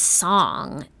even a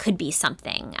song could be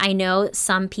something. I know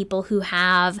some people who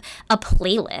have a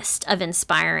playlist of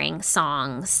inspiring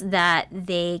songs that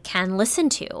they can listen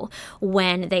to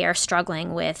when they are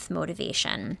struggling with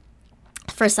motivation.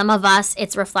 For some of us,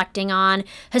 it's reflecting on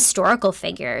historical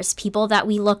figures, people that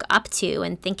we look up to,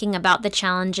 and thinking about the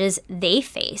challenges they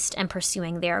faced and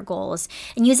pursuing their goals,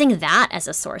 and using that as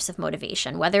a source of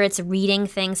motivation, whether it's reading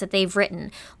things that they've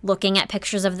written, looking at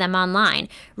pictures of them online,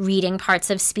 reading parts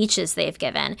of speeches they've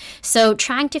given. So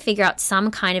trying to figure out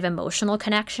some kind of emotional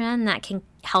connection that can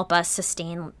help us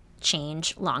sustain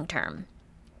change long term.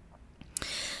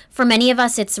 For many of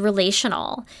us, it's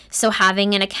relational. So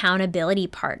having an accountability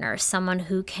partner, someone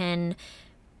who can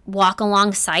walk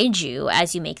alongside you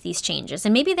as you make these changes.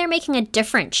 And maybe they're making a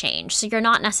different change. So you're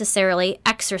not necessarily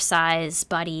exercise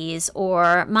buddies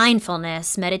or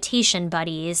mindfulness, meditation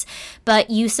buddies, but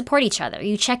you support each other.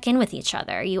 You check in with each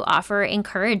other. You offer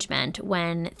encouragement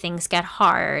when things get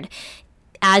hard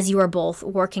as you are both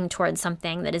working towards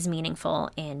something that is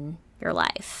meaningful in your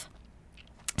life.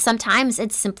 Sometimes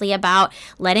it's simply about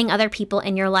letting other people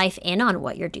in your life in on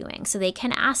what you're doing so they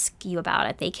can ask you about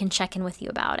it, they can check in with you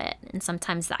about it, and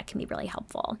sometimes that can be really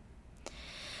helpful.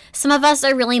 Some of us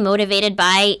are really motivated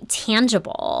by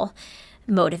tangible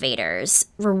motivators,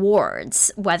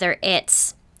 rewards, whether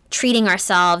it's treating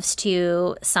ourselves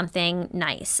to something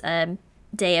nice, a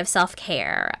day of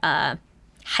self-care, a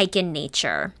hike in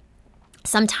nature.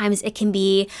 Sometimes it can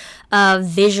be a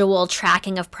visual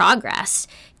tracking of progress,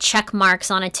 check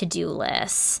marks on a to-do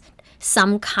list,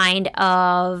 some kind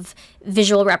of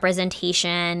visual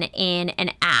representation in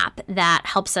an app that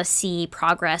helps us see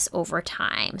progress over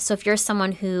time. So if you're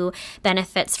someone who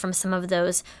benefits from some of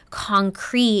those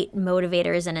concrete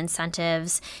motivators and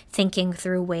incentives, thinking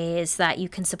through ways that you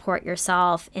can support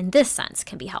yourself in this sense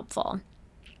can be helpful.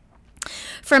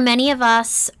 For many of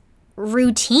us,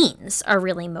 routines are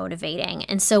really motivating.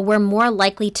 And so we're more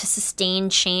likely to sustain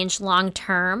change long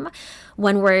term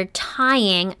when we're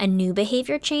tying a new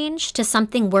behavior change to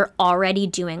something we're already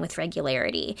doing with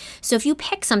regularity. So if you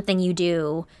pick something you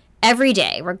do every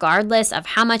day, regardless of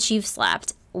how much you've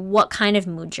slept, what kind of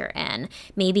mood you're in,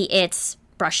 maybe it's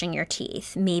brushing your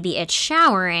teeth, maybe it's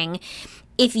showering.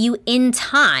 If you in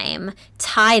time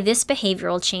tie this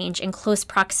behavioral change in close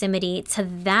proximity to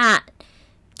that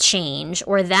change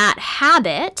or that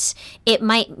habit, it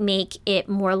might make it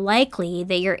more likely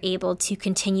that you're able to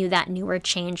continue that newer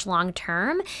change long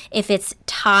term if it's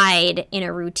tied in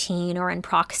a routine or in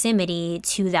proximity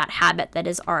to that habit that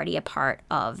is already a part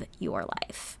of your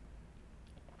life.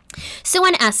 So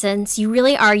in essence, you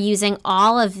really are using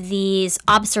all of these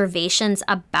observations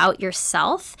about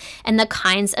yourself and the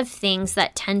kinds of things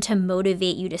that tend to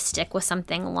motivate you to stick with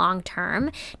something long term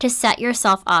to set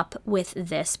yourself up with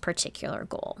this particular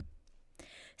goal.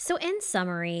 So in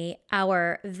summary,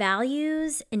 our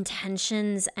values,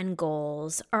 intentions, and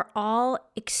goals are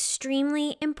all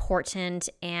extremely important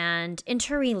and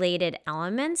interrelated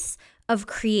elements of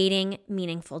creating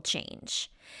meaningful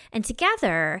change. And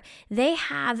together, they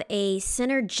have a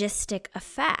synergistic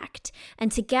effect,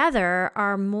 and together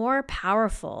are more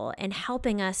powerful in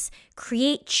helping us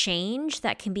create change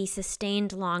that can be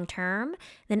sustained long term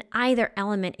than either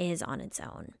element is on its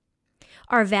own.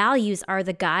 Our values are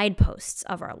the guideposts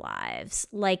of our lives,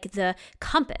 like the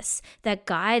compass that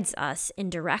guides us in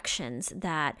directions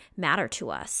that matter to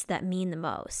us, that mean the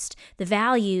most. The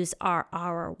values are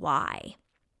our why.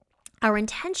 Our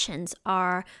intentions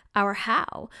are our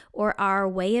how, or our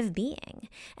way of being,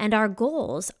 and our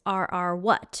goals are our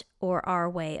what, or our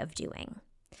way of doing.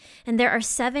 And there are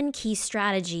 7 key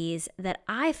strategies that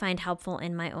I find helpful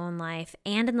in my own life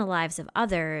and in the lives of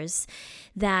others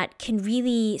that can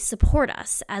really support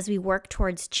us as we work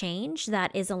towards change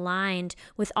that is aligned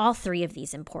with all 3 of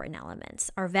these important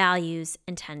elements: our values,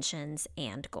 intentions,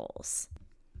 and goals.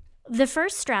 The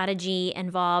first strategy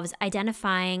involves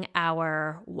identifying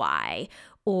our why,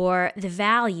 or the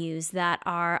values that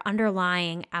are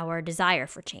underlying our desire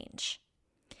for change.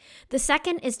 The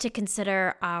second is to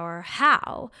consider our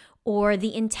how, or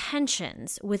the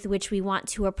intentions with which we want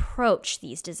to approach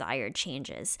these desired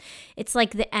changes. It's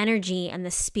like the energy and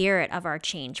the spirit of our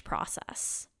change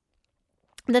process.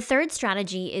 The third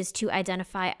strategy is to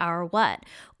identify our what,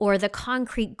 or the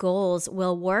concrete goals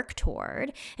we'll work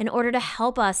toward in order to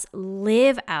help us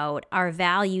live out our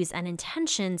values and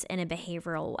intentions in a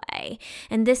behavioral way.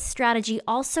 And this strategy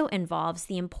also involves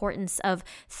the importance of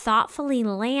thoughtfully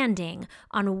landing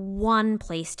on one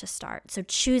place to start. So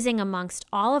choosing amongst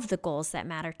all of the goals that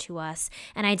matter to us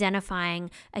and identifying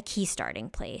a key starting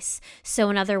place. So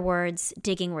in other words,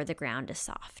 digging where the ground is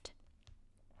soft.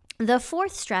 The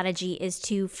fourth strategy is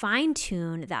to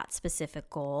fine-tune that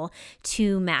specific goal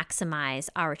to maximize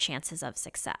our chances of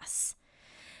success.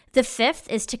 The fifth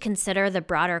is to consider the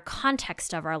broader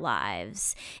context of our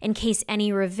lives in case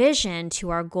any revision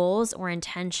to our goals or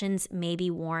intentions may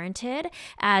be warranted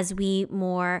as we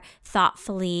more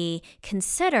thoughtfully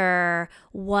consider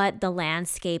what the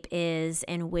landscape is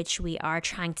in which we are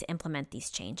trying to implement these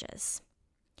changes.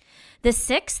 The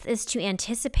sixth is to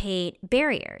anticipate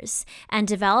barriers and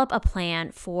develop a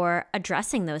plan for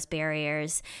addressing those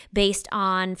barriers based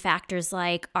on factors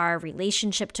like our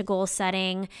relationship to goal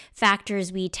setting,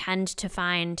 factors we tend to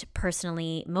find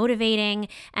personally motivating,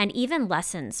 and even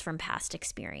lessons from past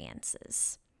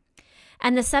experiences.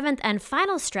 And the seventh and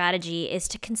final strategy is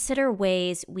to consider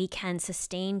ways we can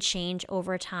sustain change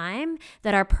over time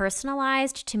that are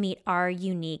personalized to meet our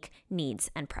unique needs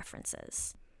and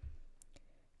preferences.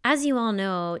 As you all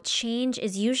know, change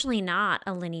is usually not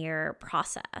a linear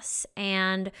process,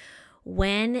 and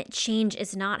when change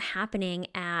is not happening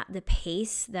at the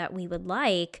pace that we would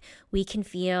like, we can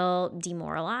feel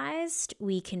demoralized,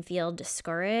 we can feel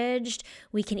discouraged,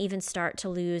 we can even start to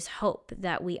lose hope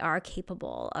that we are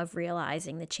capable of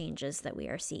realizing the changes that we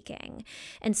are seeking.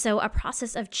 And so a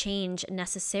process of change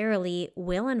necessarily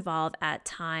will involve at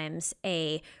times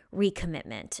a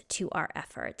recommitment to our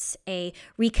efforts, a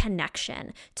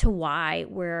reconnection to why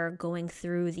we're going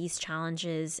through these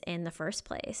challenges in the first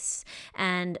place.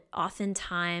 And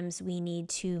oftentimes we need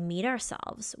to meet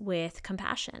ourselves with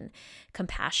compassion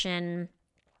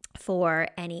for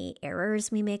any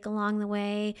errors we make along the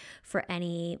way, for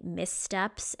any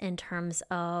missteps in terms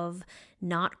of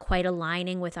not quite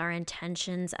aligning with our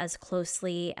intentions as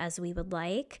closely as we would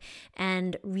like,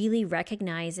 and really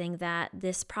recognizing that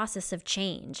this process of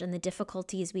change and the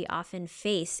difficulties we often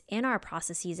face in our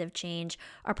processes of change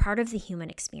are part of the human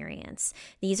experience.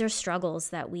 These are struggles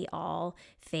that we all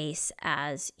face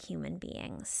as human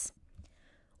beings.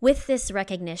 With this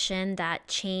recognition that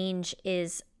change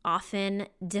is often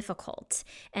difficult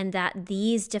and that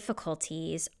these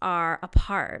difficulties are a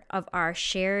part of our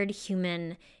shared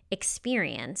human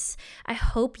experience, I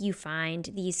hope you find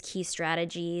these key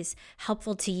strategies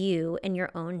helpful to you in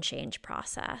your own change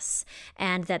process,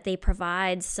 and that they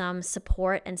provide some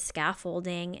support and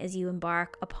scaffolding as you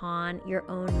embark upon your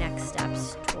own next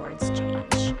steps towards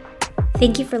change.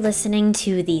 Thank you for listening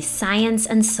to the Science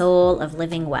and Soul of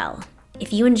Living Well.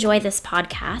 If you enjoy this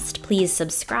podcast, please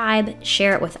subscribe,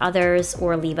 share it with others,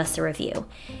 or leave us a review.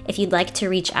 If you'd like to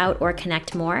reach out or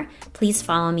connect more, please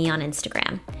follow me on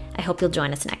Instagram. I hope you'll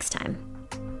join us next time.